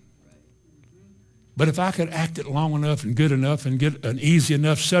happen? But if I could act it long enough and good enough and get an easy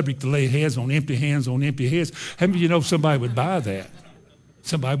enough subject to lay hands on empty heads, how many of you know somebody would buy that?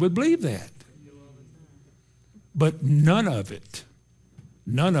 Somebody would believe that. But none of it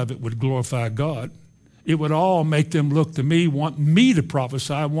would glorify God. It would all make them look to me, want me to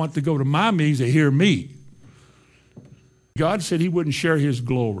prophesy, want to go to my meetings to hear me. God said he wouldn't share his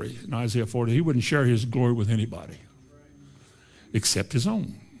glory. In Isaiah 40, he wouldn't share his glory with anybody except his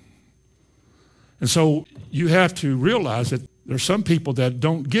own. And so you have to realize that there's some people that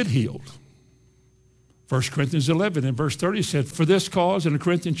don't get healed. 1 Corinthians 11 and verse 30 said, for this cause in the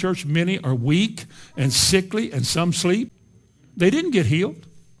Corinthian church, many are weak and sickly and some sleep. They didn't get healed.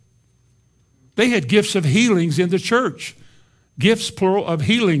 They had gifts of healings in the church. Gifts, plural, of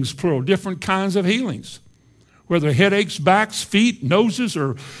healings, plural, different kinds of healings. Whether headaches, backs, feet, noses,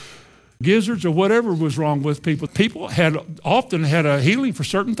 or gizzards, or whatever was wrong with people. People often had a healing for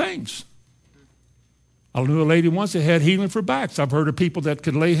certain things. I knew a lady once that had healing for backs. I've heard of people that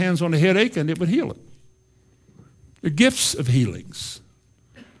could lay hands on a headache and it would heal it. The gifts of healings.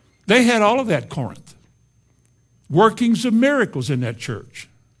 They had all of that, Corinth. Workings of miracles in that church.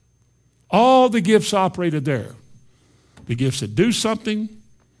 All the gifts operated there. The gifts that do something,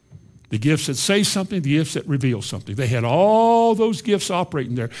 the gifts that say something, the gifts that reveal something. They had all those gifts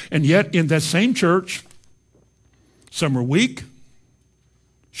operating there. And yet in that same church, some were weak,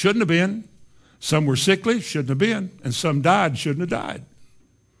 shouldn't have been. Some were sickly, shouldn't have been. And some died, shouldn't have died.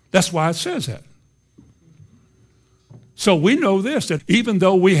 That's why it says that. So we know this, that even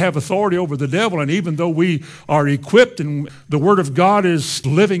though we have authority over the devil and even though we are equipped and the word of God is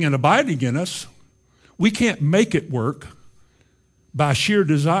living and abiding in us, we can't make it work by sheer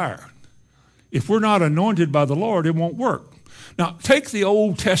desire. If we're not anointed by the Lord, it won't work. Now, take the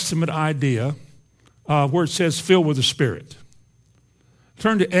Old Testament idea where it says filled with the Spirit.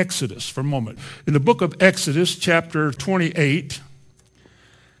 Turn to Exodus for a moment. In the book of Exodus, chapter 28,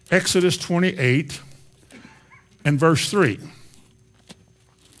 Exodus 28 and verse 3.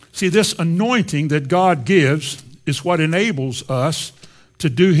 See, this anointing that God gives is what enables us to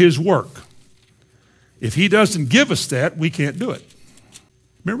do his work. If he doesn't give us that, we can't do it.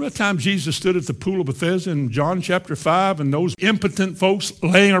 Remember the time Jesus stood at the pool of Bethesda in John chapter 5, and those impotent folks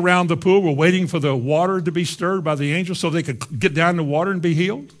laying around the pool were waiting for the water to be stirred by the angel so they could get down in the water and be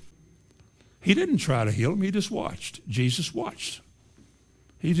healed? He didn't try to heal them. He just watched. Jesus watched.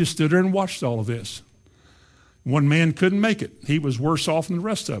 He just stood there and watched all of this. One man couldn't make it. He was worse off than the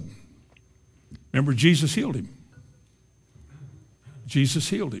rest of them. Remember, Jesus healed him. Jesus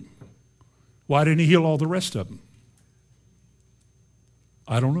healed him. Why didn't he heal all the rest of them?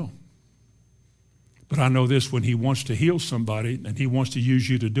 I don't know. But I know this, when he wants to heal somebody and he wants to use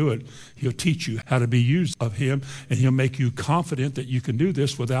you to do it, he'll teach you how to be used of him, and he'll make you confident that you can do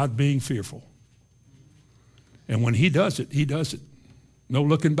this without being fearful. And when he does it, he does it. No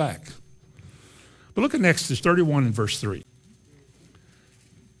looking back. But look at Exodus 31 and verse 3.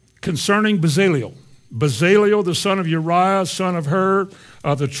 Concerning Bezaleel, the son of Uriah, son of Hur,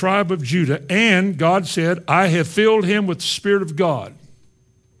 of the tribe of Judah, and God said, I have filled him with the Spirit of God.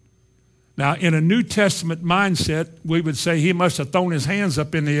 Now, in a New Testament mindset, we would say he must have thrown his hands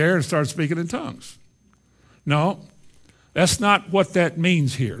up in the air and started speaking in tongues. No, that's not what that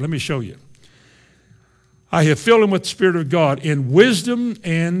means here. Let me show you. I have filled him with the Spirit of God in wisdom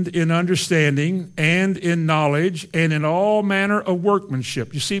and in understanding and in knowledge and in all manner of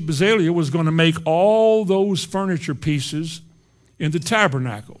workmanship. You see, Bezaleel was going to make all those furniture pieces in the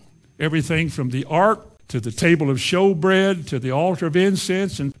tabernacle. Everything from the ark to the table of showbread to the altar of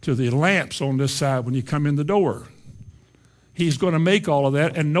incense and to the lamps on this side when you come in the door. He's going to make all of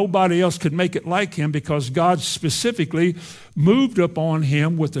that, and nobody else could make it like him because God specifically moved upon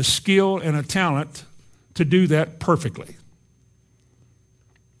him with a skill and a talent to do that perfectly.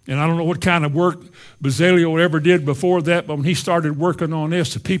 And I don't know what kind of work Bezaleel ever did before that, but when he started working on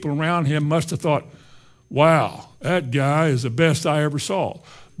this, the people around him must have thought, wow, that guy is the best I ever saw.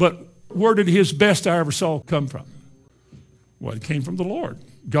 But where did his best I ever saw come from? Well, it came from the Lord.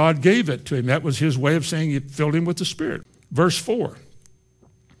 God gave it to him. That was his way of saying it filled him with the Spirit. Verse 4,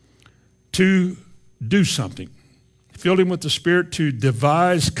 to do something. Filled him with the Spirit to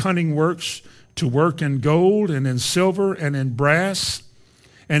devise cunning works, to work in gold and in silver and in brass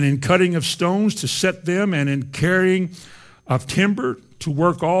and in cutting of stones to set them, and in carrying of timber to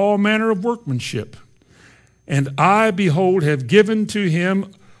work all manner of workmanship. And I, behold, have given to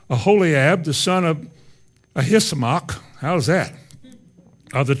him Aholiab, the son of Ahisamach. How's that?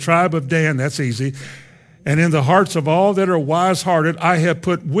 Of the tribe of Dan. That's easy. And in the hearts of all that are wise-hearted, I have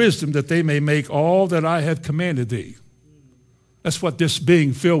put wisdom that they may make all that I have commanded thee. That's what this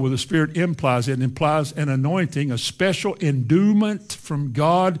being filled with the Spirit implies. It implies an anointing, a special endowment from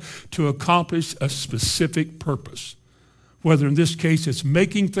God to accomplish a specific purpose. Whether in this case it's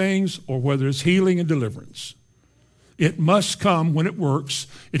making things or whether it's healing and deliverance. It must come when it works.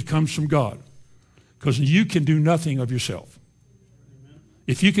 It comes from God. Because you can do nothing of yourself.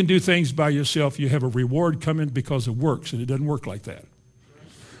 If you can do things by yourself, you have a reward coming because it works, and it doesn't work like that.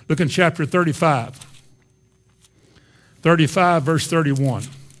 Look in chapter 35. 35, verse 31.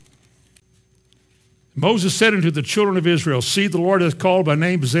 Moses said unto the children of Israel, see, the Lord hath called by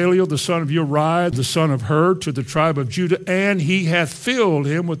name Bezaleel, the son of Uriah, the son of Hur, to the tribe of Judah, and he hath filled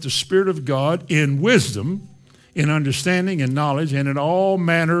him with the Spirit of God in wisdom, in understanding, in knowledge, and in all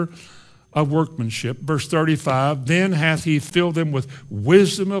manner of workmanship. Verse 35, then hath he filled them with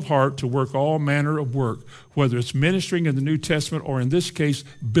wisdom of heart to work all manner of work, whether it's ministering in the New Testament or in this case,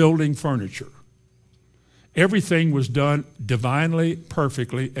 building furniture. Everything was done divinely,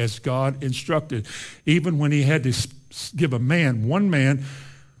 perfectly, as God instructed. Even when he had to give one man,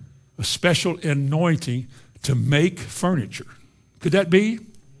 a special anointing to make furniture. Could that be?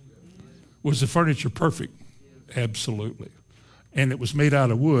 Was the furniture perfect? Absolutely. And it was made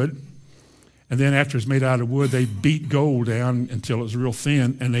out of wood. And then after it's made out of wood, they beat gold down until it was real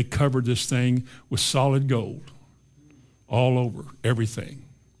thin, and they covered this thing with solid gold all over, everything.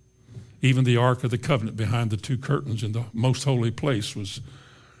 Even the Ark of the Covenant behind the two curtains in the most holy place was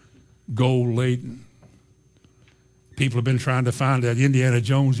gold-laden. People have been trying to find that. Indiana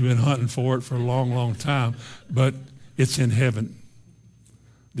Jones has been hunting for it for a long, long time, but it's in heaven.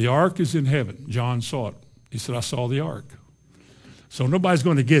 The Ark is in heaven. John saw it. He said, I saw the Ark. So nobody's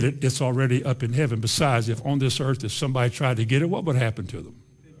going to get it. It's already up in heaven. Besides, if on this earth, if somebody tried to get it, what would happen to them?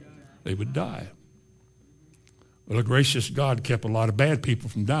 They would die. Well, a gracious God kept a lot of bad people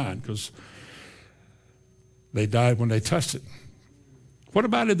from dying because they died when they touched it. What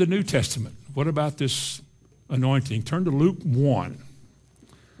about in the New Testament? What about this anointing? Turn to Luke 1.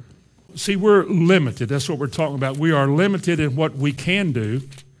 See, we're limited. That's what we're talking about. We are limited in what we can do.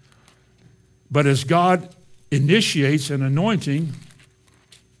 But as God initiates an anointing,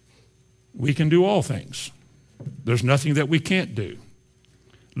 we can do all things. There's nothing that we can't do.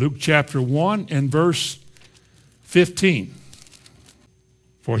 Luke chapter 1 and verse 15.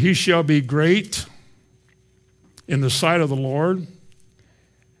 For he shall be great in the sight of the Lord,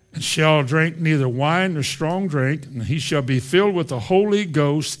 and shall drink neither wine nor strong drink, and he shall be filled with the Holy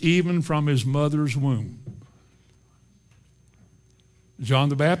Ghost even from his mother's womb. John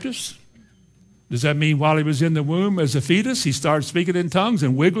the Baptist? Does that mean while he was in the womb as a fetus, he started speaking in tongues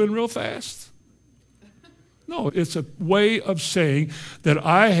and wiggling real fast? No, it's a way of saying that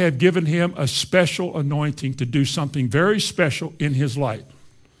I have given him a special anointing to do something very special in his life.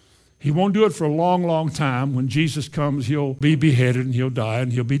 He won't do it for a long, long time. When Jesus comes, he'll be beheaded and he'll die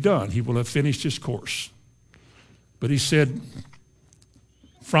and he'll be done. He will have finished his course. But he said,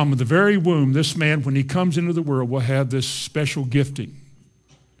 from the very womb, this man, when he comes into the world, will have this special gifting,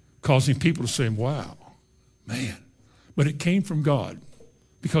 causing people to say, wow, man. But it came from God.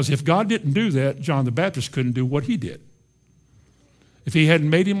 Because if God didn't do that, John the Baptist couldn't do what he did. If he hadn't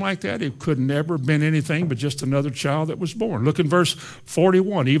made him like that, it could never have been anything but just another child that was born. Look in verse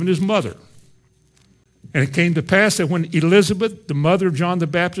 41, even his mother. And it came to pass that when Elizabeth, the mother of John the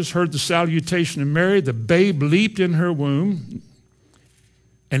Baptist, heard the salutation of Mary, the babe leaped in her womb,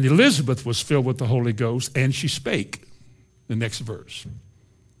 and Elizabeth was filled with the Holy Ghost, and she spake. The next verse.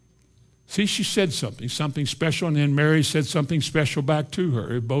 See, she said something special, and then Mary said something special back to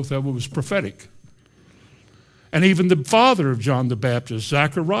her. Both of them was prophetic. And even the father of John the Baptist,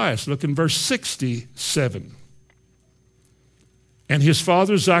 Zacharias, look in verse 67. And his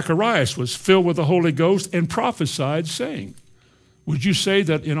father, Zacharias, was filled with the Holy Ghost and prophesied, saying, would you say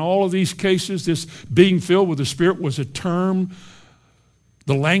that in all of these cases, this being filled with the Spirit was a term,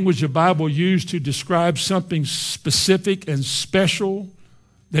 the language the Bible used to describe something specific and special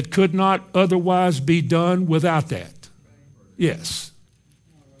that could not otherwise be done without that? Yes.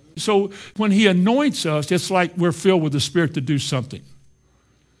 So when he anoints us, it's like we're filled with the Spirit to do something.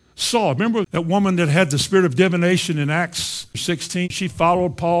 Saul, remember that woman that had the spirit of divination in Acts 16? She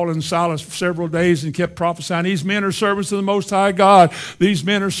followed Paul and Silas for several days and kept prophesying, these men are servants of the Most High God. These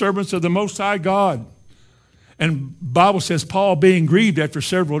men are servants of the Most High God. And the Bible says Paul, being grieved after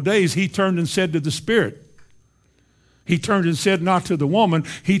several days, he turned and said to the Spirit. He turned and said not to the woman,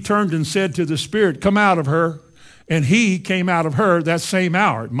 he turned and said to the Spirit, come out of her. And he came out of her that same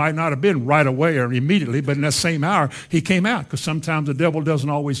hour. It might not have been right away or immediately, but in that same hour, he came out. Because sometimes the devil doesn't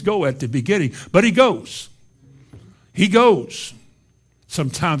always go at the beginning, but he goes. He goes.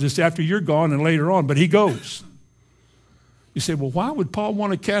 Sometimes it's after you're gone and later on, but he goes. You say, well, why would Paul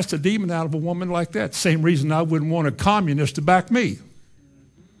want to cast a demon out of a woman like that? Same reason I wouldn't want a communist to back me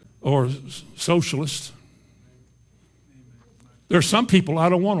or socialist. There are some people I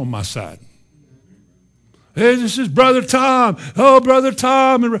don't want on my side. Hey, this is Brother Tom. Oh, Brother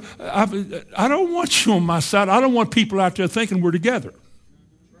Tom. I don't want you on my side. I don't want people out there thinking we're together.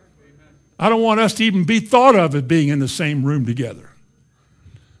 I don't want us to even be thought of as being in the same room together.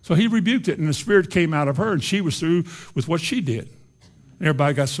 So he rebuked it, and the Spirit came out of her, and she was through with what she did. And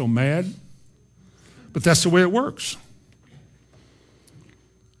everybody got so mad. But that's the way it works.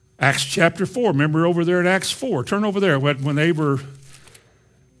 Acts chapter 4. Remember over there in Acts 4. Turn over there when they were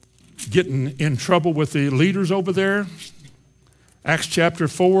getting in trouble with the leaders over there. Acts chapter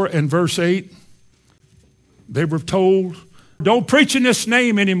 4 and verse 8. They were told, don't preach in this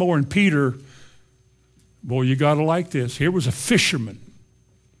name anymore. And Peter, boy, you got to like this. Here was a fisherman.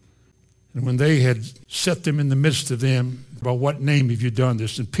 And when they had set them in the midst of them, by what name have you done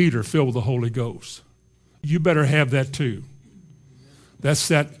this? And Peter, filled with the Holy Ghost. You better have that too. That's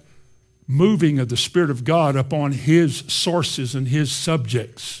that moving of the Spirit of God upon his sources and his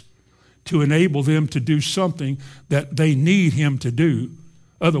subjects, to enable them to do something that they need him to do.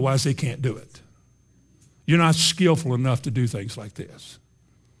 Otherwise, they can't do it. You're not skillful enough to do things like this.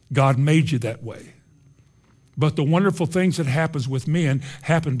 God made you that way. But the wonderful things that happens with men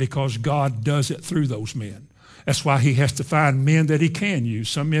happen because God does it through those men. That's why he has to find men that he can use.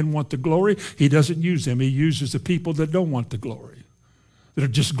 Some men want the glory. He doesn't use them. He uses the people that don't want the glory, that are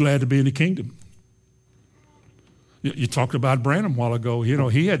just glad to be in the kingdom. You talked about Branham a while ago. You know,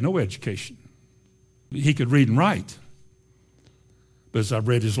 he had no education. He could read and write. But as I've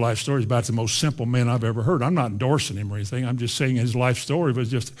read his life story, he's about the most simple man I've ever heard. I'm not endorsing him or anything. I'm just saying his life story was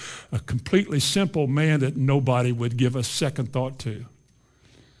just a completely simple man that nobody would give a second thought to.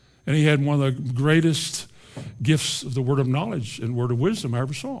 And he had one of the greatest gifts of the word of knowledge and word of wisdom I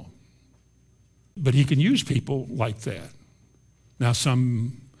ever saw. But he can use people like that. Now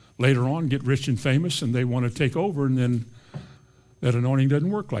some later on get rich and famous and they want to take over, and then that anointing doesn't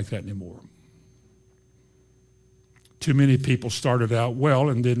work like that anymore. Too many people started out well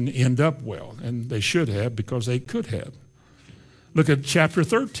and didn't end up well, and they should have because they could have. Look at chapter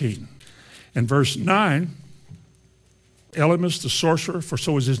 13 and verse 9. Elymas the sorcerer, for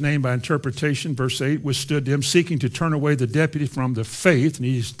so is his name by interpretation, verse 8, withstood them, seeking to turn away the deputy from the faith, and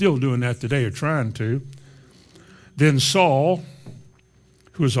he's still doing that today, or trying to. Then Saul,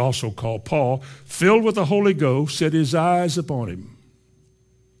 who is also called Paul, filled with the Holy Ghost, set his eyes upon him.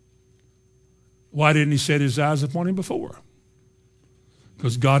 Why didn't he set his eyes upon him before?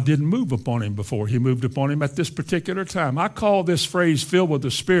 Because God didn't move upon him before. He moved upon him at this particular time. I call this phrase, filled with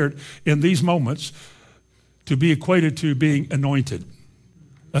the Spirit, in these moments, to be equated to being anointed.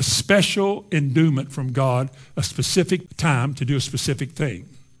 A special endowment from God, a specific time to do a specific thing.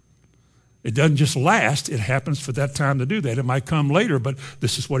 It doesn't just last, it happens for that time to do that. It might come later, but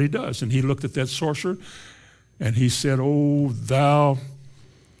this is what he does. And he looked at that sorcerer and he said, "O thou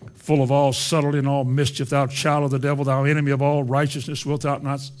full of all subtlety and all mischief, thou child of the devil, thou enemy of all righteousness, wilt thou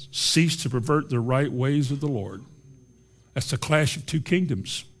not cease to pervert the right ways of the Lord?" That's the clash of two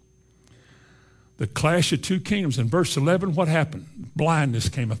kingdoms. The clash of two kingdoms. In verse 11, what happened? Blindness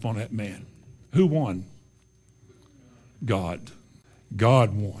came upon that man. Who won? God.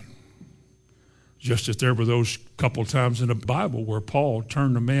 God won. Just as there were those couple times in the Bible where Paul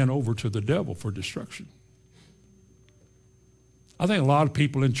turned a man over to the devil for destruction. I think a lot of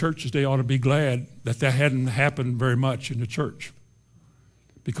people in churches, they ought to be glad that that hadn't happened very much in the church,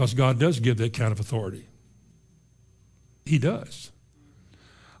 because God does give that kind of authority. He does.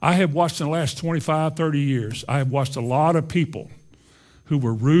 I have watched in the last 25, 30 years, I have watched a lot of people who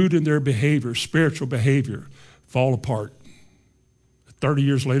were rude in their behavior, spiritual behavior, fall apart. 30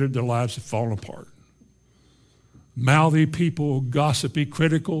 years later, their lives have fallen apart. Mouthy people, gossipy,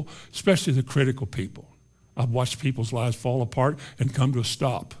 critical, especially the critical people. I've watched people's lives fall apart and come to a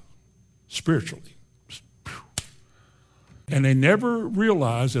stop spiritually. And they never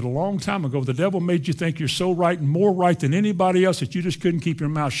realized that a long time ago, the devil made you think you're so right and more right than anybody else that you just couldn't keep your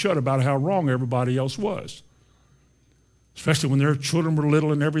mouth shut about how wrong everybody else was. Especially when their children were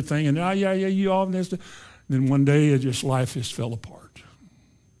little and everything, and you all this. Then one day, life just fell apart.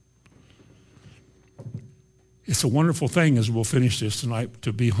 It's a wonderful thing, as we'll finish this tonight,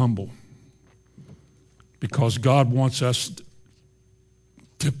 to be humble. Because God wants us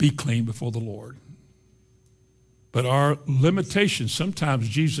to be clean before the Lord. But our limitations, sometimes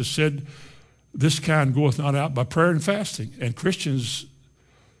Jesus said, this kind goeth not out by prayer and fasting. And Christians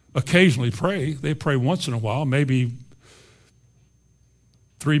occasionally pray. They pray once in a while, maybe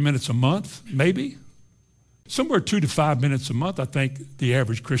 3 minutes a month, maybe. Somewhere 2 to 5 minutes a month, I think the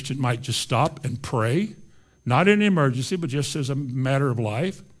average Christian might just stop and pray. Not in an emergency, but just as a matter of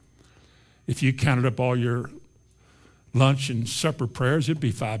life. If you counted up all your lunch and supper prayers, it'd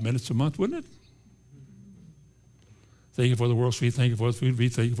be 5 minutes a month, wouldn't it? Thank you for the world's feet, thank you for the food,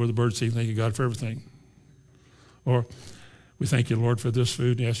 thank you for the birds, thank you, God, for everything. Or we thank you, Lord, for this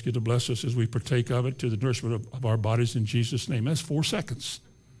food and ask you to bless us as we partake of it to the nourishment of our bodies in Jesus' name. That's 4 seconds.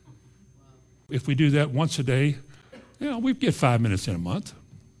 If we do that once a day, we get 5 minutes in a month.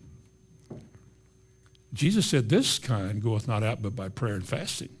 Jesus said, this kind goeth not out but by prayer and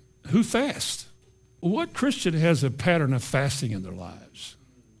fasting. Who fasts? What Christian has a pattern of fasting in their lives?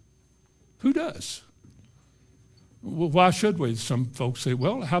 Who does? Well, why should we? Some folks say,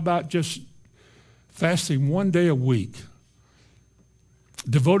 well, how about just fasting one day a week?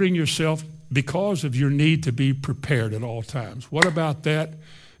 Devoting yourself because of your need to be prepared at all times. What about that?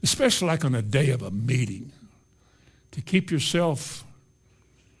 Especially like on a day of a meeting. To keep yourself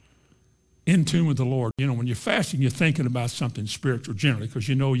in tune with the Lord. When you're fasting, you're thinking about something spiritual generally, because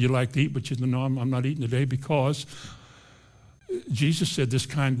you like to eat, but you know, I'm not eating today because Jesus said this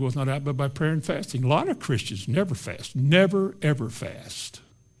kind goeth not out but by prayer and fasting. A lot of Christians never fast, never, ever fast.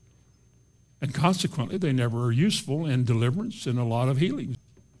 And consequently, they never are useful in deliverance and a lot of healing.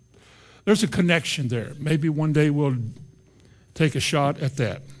 There's a connection there. Maybe one day we'll take a shot at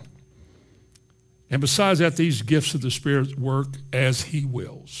that. And besides that, these gifts of the Spirit work as He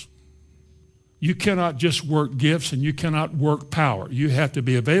wills. You cannot just work gifts and you cannot work power. You have to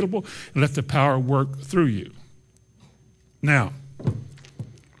be available and let the power work through you. Now,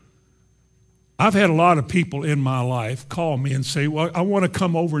 I've had a lot of people in my life call me and say, well, I want to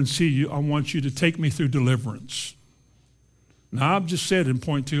come over and see you. I want you to take me through deliverance. Now, I've just said in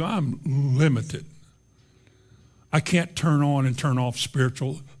point two, I'm limited. I can't turn on and turn off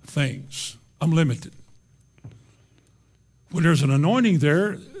spiritual things. I'm limited. When there's an anointing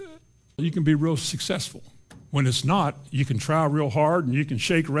there, you can be real successful. When it's not, you can try real hard and you can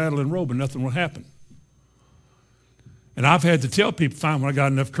shake, rattle, and roll, but nothing will happen. And I've had to tell people, finally, when I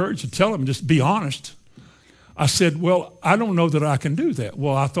got enough courage to tell them, just be honest. I said, well, I don't know that I can do that.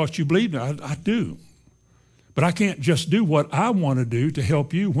 Well, I thought you believed me. I do. But I can't just do what I want to do to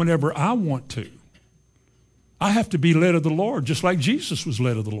help you whenever I want to. I have to be led of the Lord, just like Jesus was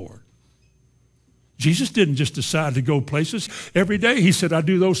led of the Lord. Jesus didn't just decide to go places. Every day he said, I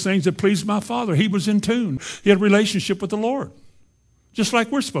do those things that please my Father. He was in tune. He had a relationship with the Lord, just like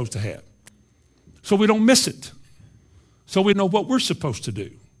we're supposed to have. So we don't miss it. So we know what we're supposed to do.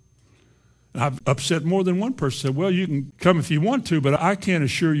 And I've upset more than one person. Said, well, you can come if you want to, but I can't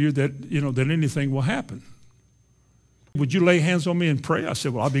assure you that, that anything will happen. Would you lay hands on me and pray? I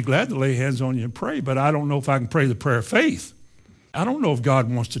said, well, I'll be glad to lay hands on you and pray, but I don't know if I can pray the prayer of faith. I don't know if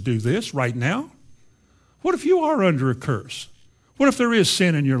God wants to do this right now. What if you are under a curse? What if there is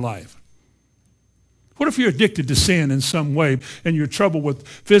sin in your life? What if you're addicted to sin in some way and you're troubled with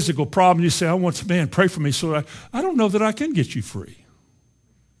physical problems? You say, I want man, pray for me. So I don't know that I can get you free.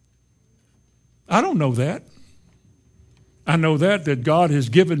 I don't know that. I know that God has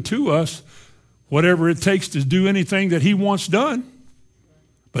given to us whatever it takes to do anything that he wants done,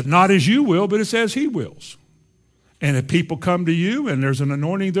 but not as you will, but it's as he wills. And if people come to you and there's an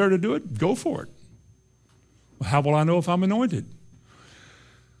anointing there to do it, go for it. Well, how will I know if I'm anointed?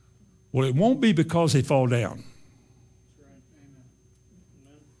 Well, it won't be because they fall down.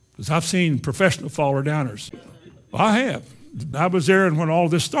 Because I've seen professional faller downers. I have. I was there when all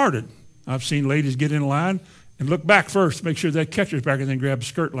this started. I've seen ladies get in line and look back first to make sure that catcher's back and then grab a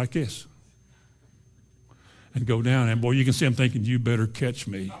skirt like this and go down. And boy, you can see them thinking, you better catch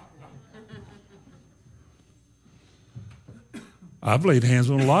me. I've laid hands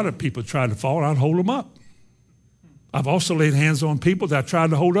on a lot of people trying to fall, and I'd hold them up. I've also laid hands on people that I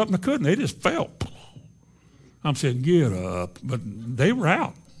tried to hold up and I couldn't. They just fell. I'm saying, get up. But they were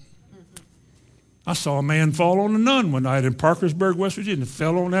out. I saw a man fall on a nun one night in Parkersburg, West Virginia.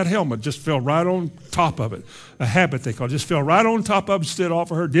 Fell on that helmet, just fell right on top of it. A habit they call it. Just fell right on top of it, stood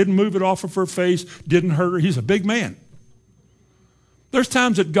off of her, didn't move it off of her face, didn't hurt her. He's a big man. There's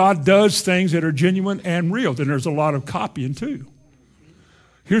times that God does things that are genuine and real. Then there's a lot of copying too.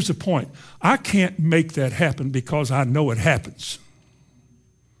 Here's the point. I can't make that happen because I know it happens.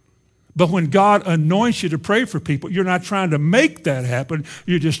 But when God anoints you to pray for people, you're not trying to make that happen.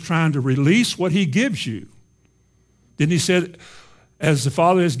 You're just trying to release what he gives you. Then he said, as the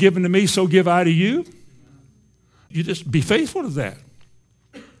Father has given to me, so give I to you. You just be faithful to that.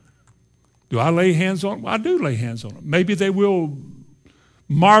 Do I lay hands on them? I do lay hands on them. Maybe they will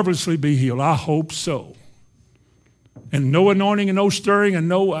marvelously be healed. I hope so. And no anointing and no stirring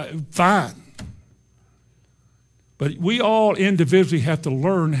and fine. But we all individually have to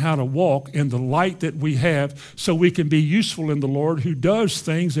learn how to walk in the light that we have so we can be useful in the Lord who does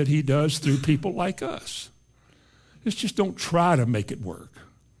things that he does through people like us. It's just don't try to make it work.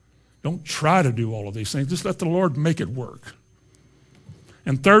 Don't try to do all of these things. Just let the Lord make it work.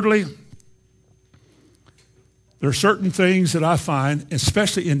 And thirdly, there are certain things that I find,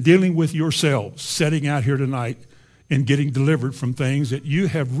 especially in dealing with yourselves, setting out here tonight, and getting delivered from things that you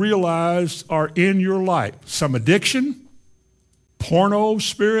have realized are in your life. Some addiction, porno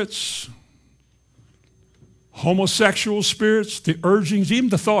spirits, homosexual spirits, the urgings, even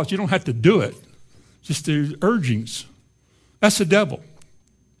the thoughts. You don't have to do it. Just the urgings. That's the devil.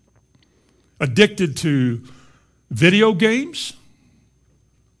 Addicted to video games.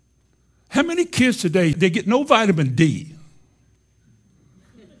 How many kids today, they get no vitamin D?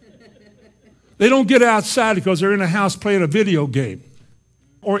 They don't get outside because they're in a house playing a video game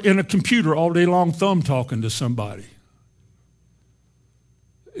or in a computer all day long thumb talking to somebody.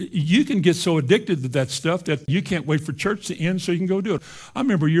 You can get so addicted to that stuff that you can't wait for church to end so you can go do it. I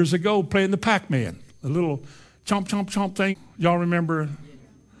remember years ago playing the Pac-Man, the little chomp, chomp, chomp thing. Y'all remember?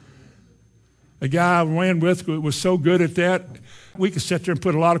 A guy I ran with was so good at that, we could sit there and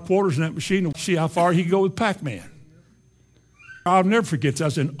put a lot of quarters in that machine and see how far he could go with Pac-Man. I'll never forget this. I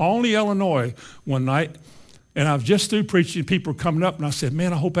was in Olney, Illinois one night, and I was just through preaching. People were coming up, and I said,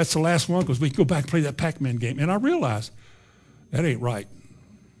 man, I hope that's the last one because we can go back and play that Pac-Man game. And I realized, that ain't right.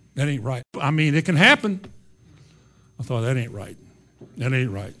 That ain't right. I mean, it can happen. I thought, that ain't right. That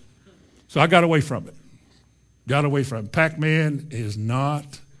ain't right. So I got away from it. Got away from it. Pac-Man is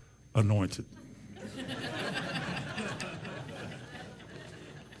not anointed.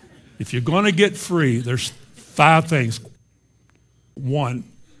 If you're going to get free, there's 5 things. 1,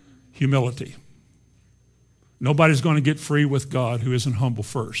 humility. Nobody's going to get free with God who isn't humble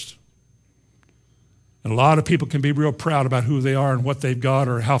first. And a lot of people can be real proud about who they are and what they've got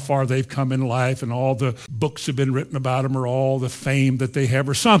or how far they've come in life and all the books have been written about them or all the fame that they have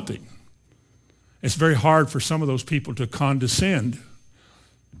or something. It's very hard for some of those people to condescend,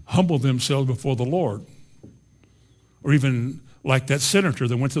 humble themselves before the Lord. Or even like that senator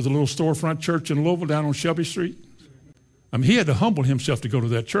that went to the little storefront church in Louisville down on Shelby Street. I mean, he had to humble himself to go to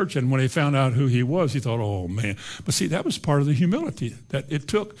that church, and when he found out who he was, he thought, oh, man. But see, that was part of the humility that it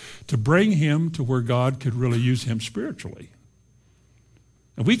took to bring him to where God could really use him spiritually.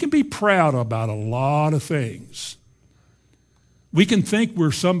 And we can be proud about a lot of things. We can think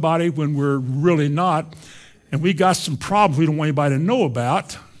we're somebody when we're really not, and we got some problems we don't want anybody to know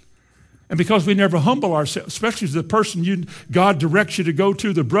about. And because we never humble ourselves, especially the person God directs you to go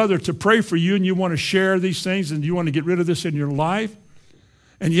to, the brother, to pray for you, and you want to share these things and you want to get rid of this in your life,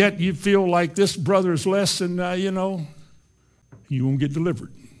 and yet you feel like this brother is less than, you won't get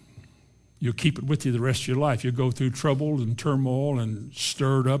delivered. You'll keep it with you the rest of your life. You'll go through trouble and turmoil and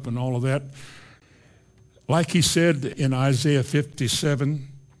stirred up and all of that. Like he said in Isaiah 57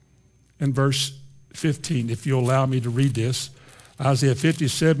 and verse 15, if you'll allow me to read this, Isaiah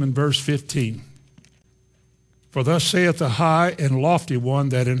 57, verse 15. For thus saith the high and lofty one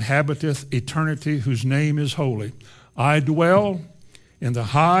that inhabiteth eternity, whose name is holy. I dwell in the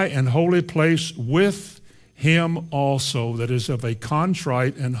high and holy place with him also that is of a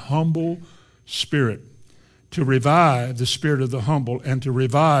contrite and humble spirit, to revive the spirit of the humble and to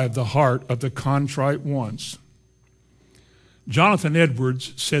revive the heart of the contrite ones. Jonathan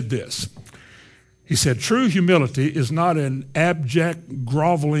Edwards said this. He said, true humility is not an abject,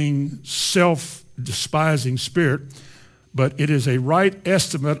 groveling, self-despising spirit, but it is a right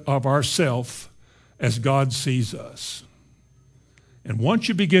estimate of ourself as God sees us. And once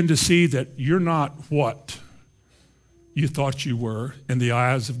you begin to see that you're not what you thought you were in the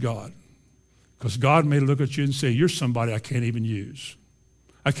eyes of God, because God may look at you and say, you're somebody I can't even use.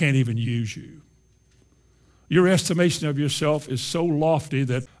 I can't even use you. Your estimation of yourself is so lofty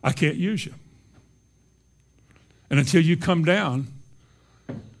that I can't use you. And until you come down,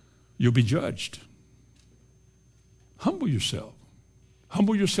 you'll be judged. Humble yourself.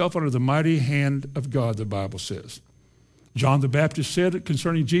 Humble yourself under the mighty hand of God, the Bible says. John the Baptist said it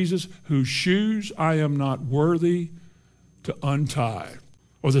concerning Jesus, whose shoes I am not worthy to untie.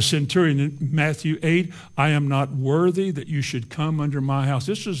 Or the centurion in Matthew 8, I am not worthy that you should come under my house.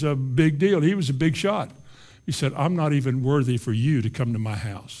 This was a big deal. He was a big shot. He said, I'm not even worthy for you to come to my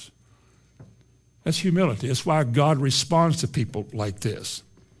house. That's humility. That's why God responds to people like this.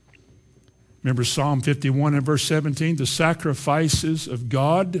 Remember Psalm 51 and verse 17? The sacrifices of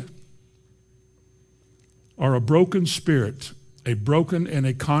God are a broken spirit, a broken and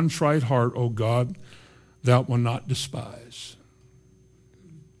a contrite heart, O God, thou wilt not despise.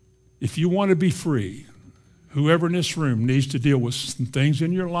 If you want to be free, whoever in this room needs to deal with some things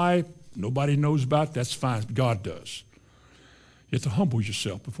in your life nobody knows about, that's fine. God does. You have to humble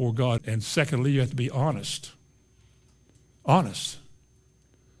yourself before God. And secondly, you have to be honest. Honest.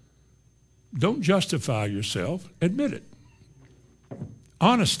 Don't justify yourself. Admit it.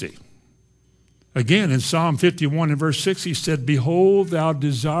 Honesty. Again, in Psalm 51 and verse 6, he said, behold, thou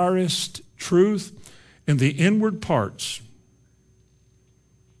desirest truth in the inward parts.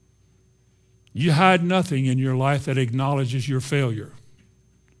 You hide nothing in your life that acknowledges your failure.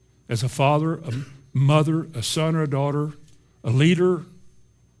 As a father, a mother, a son or a daughter, a leader,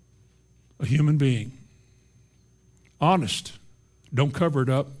 a human being. Honest. Don't cover it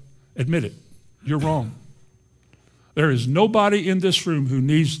up. Admit it. You're wrong. There is nobody in this room who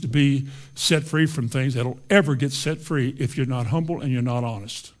needs to be set free from things that'll ever get set free if you're not humble and you're not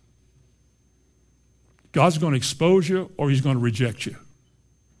honest. God's going to expose you or he's going to reject you.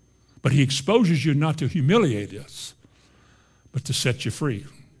 But he exposes you not to humiliate us, but to set you free.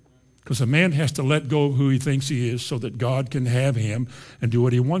 Because a man has to let go of who he thinks he is so that God can have him and do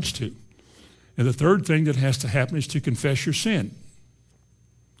what he wants to. And the third thing that has to happen is to confess your sin.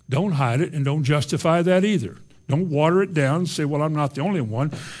 Don't hide it and don't justify that either. Don't water it down and say, well, I'm not the only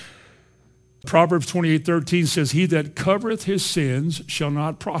one. Proverbs 28:13 says, he that covereth his sins shall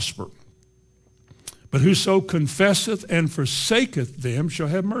not prosper. But whoso confesseth and forsaketh them shall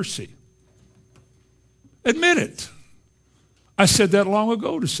have mercy. Admit it. I said that long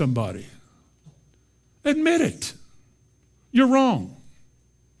ago to somebody. Admit it. You're wrong.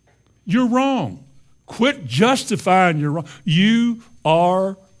 You're wrong. Quit justifying your wrong. You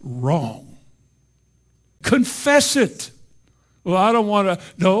are wrong. Confess it. Well, I don't want to.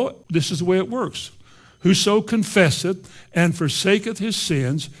 No, this is the way it works. Whoso confesseth and forsaketh his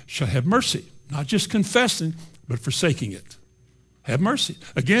sins shall have mercy. Not just confessing, but forsaking it. Have mercy.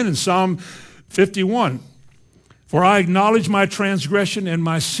 Again, in Psalm 51, for I acknowledge my transgression, and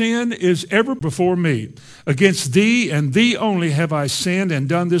my sin is ever before me. Against thee and thee only have I sinned and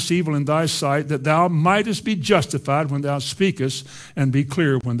done this evil in thy sight, that thou mightest be justified when thou speakest and be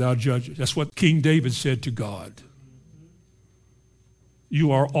clear when thou judgest. That's what King David said to God.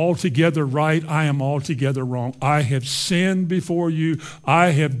 You are altogether right. I am altogether wrong. I have sinned before you. I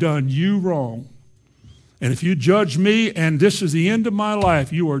have done you wrong. And if you judge me and this is the end of my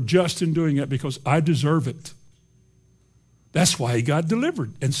life, you are just in doing it because I deserve it. That's why he got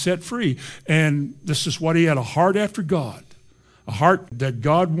delivered and set free. And this is what he had, a heart after God, a heart that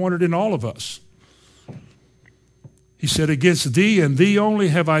God wanted in all of us. He said, against thee and thee only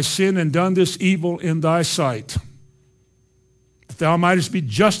have I sinned and done this evil in thy sight, that thou mightest be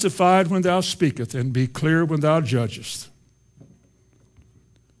justified when thou speakest and be clear when thou judgest.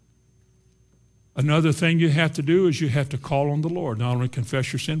 Another thing you have to do is you have to call on the Lord. Not only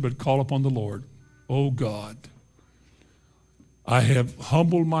confess your sin, but call upon the Lord. Oh God, I have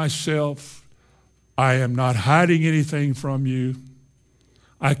humbled myself. I am not hiding anything from you.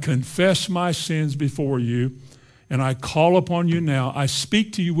 I confess my sins before you, and I call upon you now. I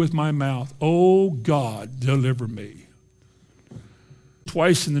speak to you with my mouth. Oh God, deliver me.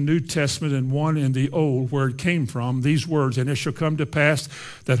 Twice in the New Testament and one in the Old, where it came from, these words, and it shall come to pass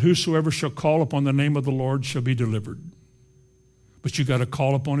that whosoever shall call upon the name of the Lord shall be delivered. But you got to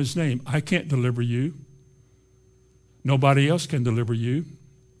call upon his name. I can't deliver you. Nobody else can deliver you.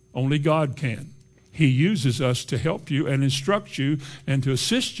 Only God can. He uses us to help you and instruct you and to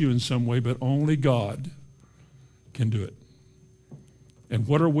assist you in some way, but only God can do it. And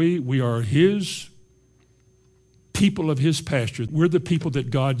what are we? We are his people of his pasture. We're the people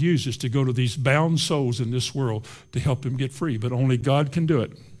that God uses to go to these bound souls in this world to help them get free, but only God can do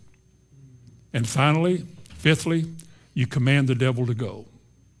it. And finally, fifthly, you command the devil to go.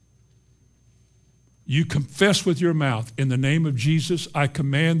 You confess with your mouth, in the name of Jesus, I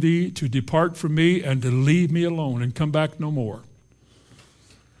command thee to depart from me and to leave me alone and come back no more.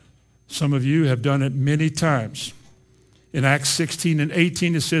 Some of you have done it many times. In Acts 16 and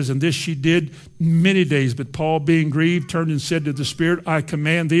 18, it says, and this she did many days, but Paul, being grieved, turned and said to the Spirit, I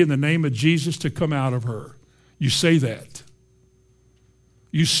command thee in the name of Jesus to come out of her. You say that.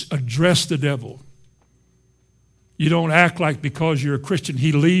 You address the devil. You don't act like because you're a Christian,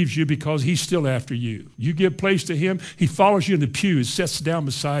 he leaves you because he's still after you. You give place to him, he follows you in the pews, sits down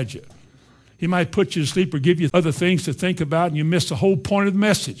beside you. He might put you to sleep or give you other things to think about, and you miss the whole point of the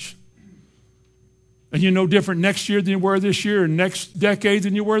message. And you're no different next year than you were this year, and next decade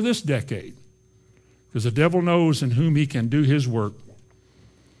than you were this decade. Because the devil knows in whom he can do his work.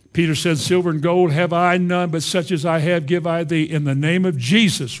 Peter said, silver and gold have I none, but such as I have give I thee. In the name of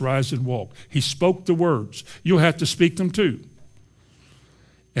Jesus, rise and walk. He spoke the words. You'll have to speak them too.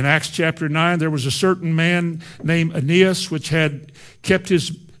 In Acts chapter 9, there was a certain man named Aeneas, which had kept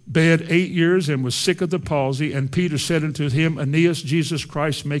his bed 8 years and was sick of the palsy. And Peter said unto him, Aeneas, Jesus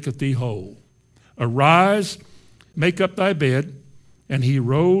Christ maketh thee whole. Arise, make up thy bed. And he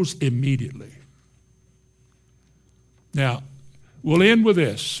rose immediately. Now, we'll end with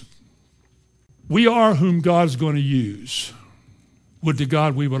this. We are whom God's going to use. Would to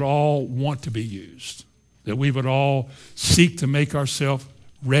God we would all want to be used, that we would all seek to make ourselves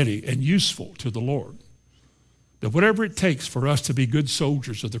ready and useful to the Lord. That whatever it takes for us to be good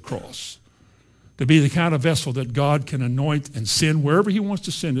soldiers of the cross, to be the kind of vessel that God can anoint and send wherever he wants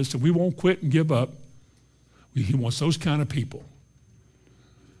to send us, and we won't quit and give up. He wants those kind of people.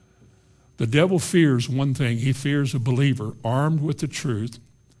 The devil fears one thing. He fears a believer armed with the truth,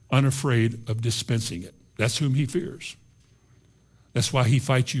 unafraid of dispensing it. That's whom he fears. That's why he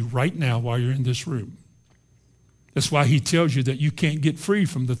fights you right now while you're in this room. That's why he tells you that you can't get free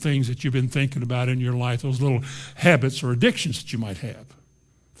from the things that you've been thinking about in your life, those little habits or addictions that you might have.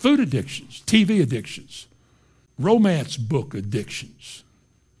 Food addictions, TV addictions, romance book addictions.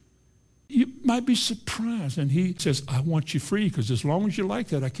 You might be surprised. And he says, I want you free because as long as you're like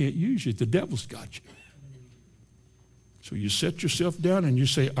that, I can't use you. The devil's got you. So you set yourself down and you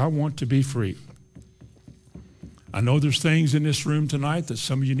say, I want to be free. I know there's things in this room tonight that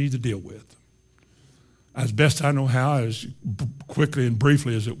some of you need to deal with. As best I know how, as quickly and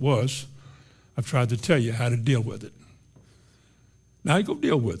briefly as it was, I've tried to tell you how to deal with it. Now you go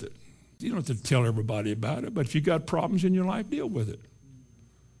deal with it. You don't have to tell everybody about it, but if you got problems in your life, deal with it.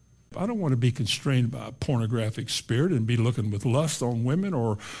 I don't want to be constrained by a pornographic spirit and be looking with lust on women,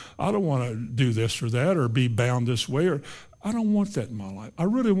 or I don't want to do this or that or be bound this way. Or I don't want that in my life. I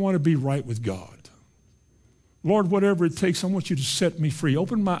really want to be right with God. Lord, whatever it takes, I want you to set me free.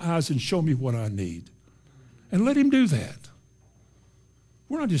 Open my eyes and show me what I need. And let him do that.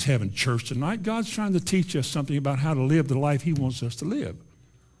 We're not just having church tonight. God's trying to teach us something about how to live the life he wants us to live,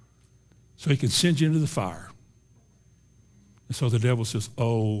 so he can send you into the fire. And so the devil says,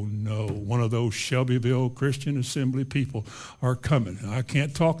 oh no, one of those Shelbyville Christian Assembly people are coming. And I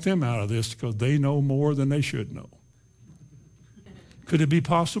can't talk them out of this because they know more than they should know. Could it be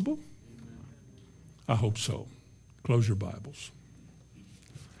possible? I hope so. Close your Bibles.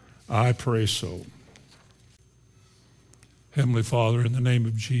 I pray so. Heavenly Father, in the name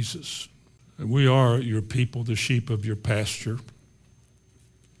of Jesus, we are your people, the sheep of your pasture.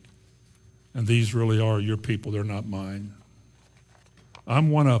 And these really are your people. They're not mine. I'm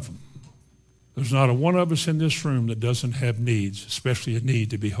one of them. There's not a one of us in this room that doesn't have needs, especially a need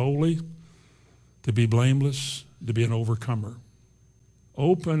to be holy, to be blameless, to be an overcomer.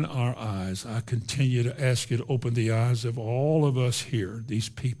 Open our eyes. I continue to ask you to open the eyes of all of us here, these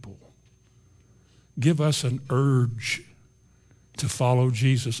people. Give us an urge to follow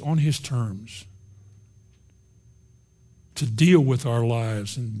Jesus on his terms, to deal with our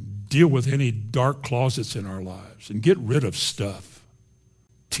lives and deal with any dark closets in our lives and get rid of stuff.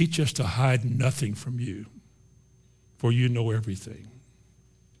 Teach us to hide nothing from you, for you know everything.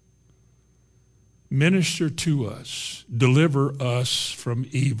 Minister to us, deliver us from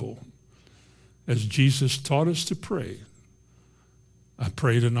evil, as Jesus taught us to pray. I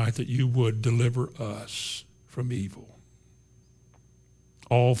pray tonight that you would deliver us from evil.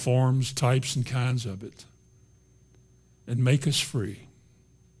 All forms, types, and kinds of it. And make us free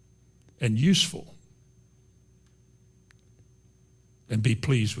and useful. And be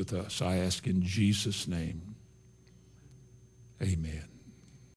pleased with us, I ask in Jesus' name. Amen.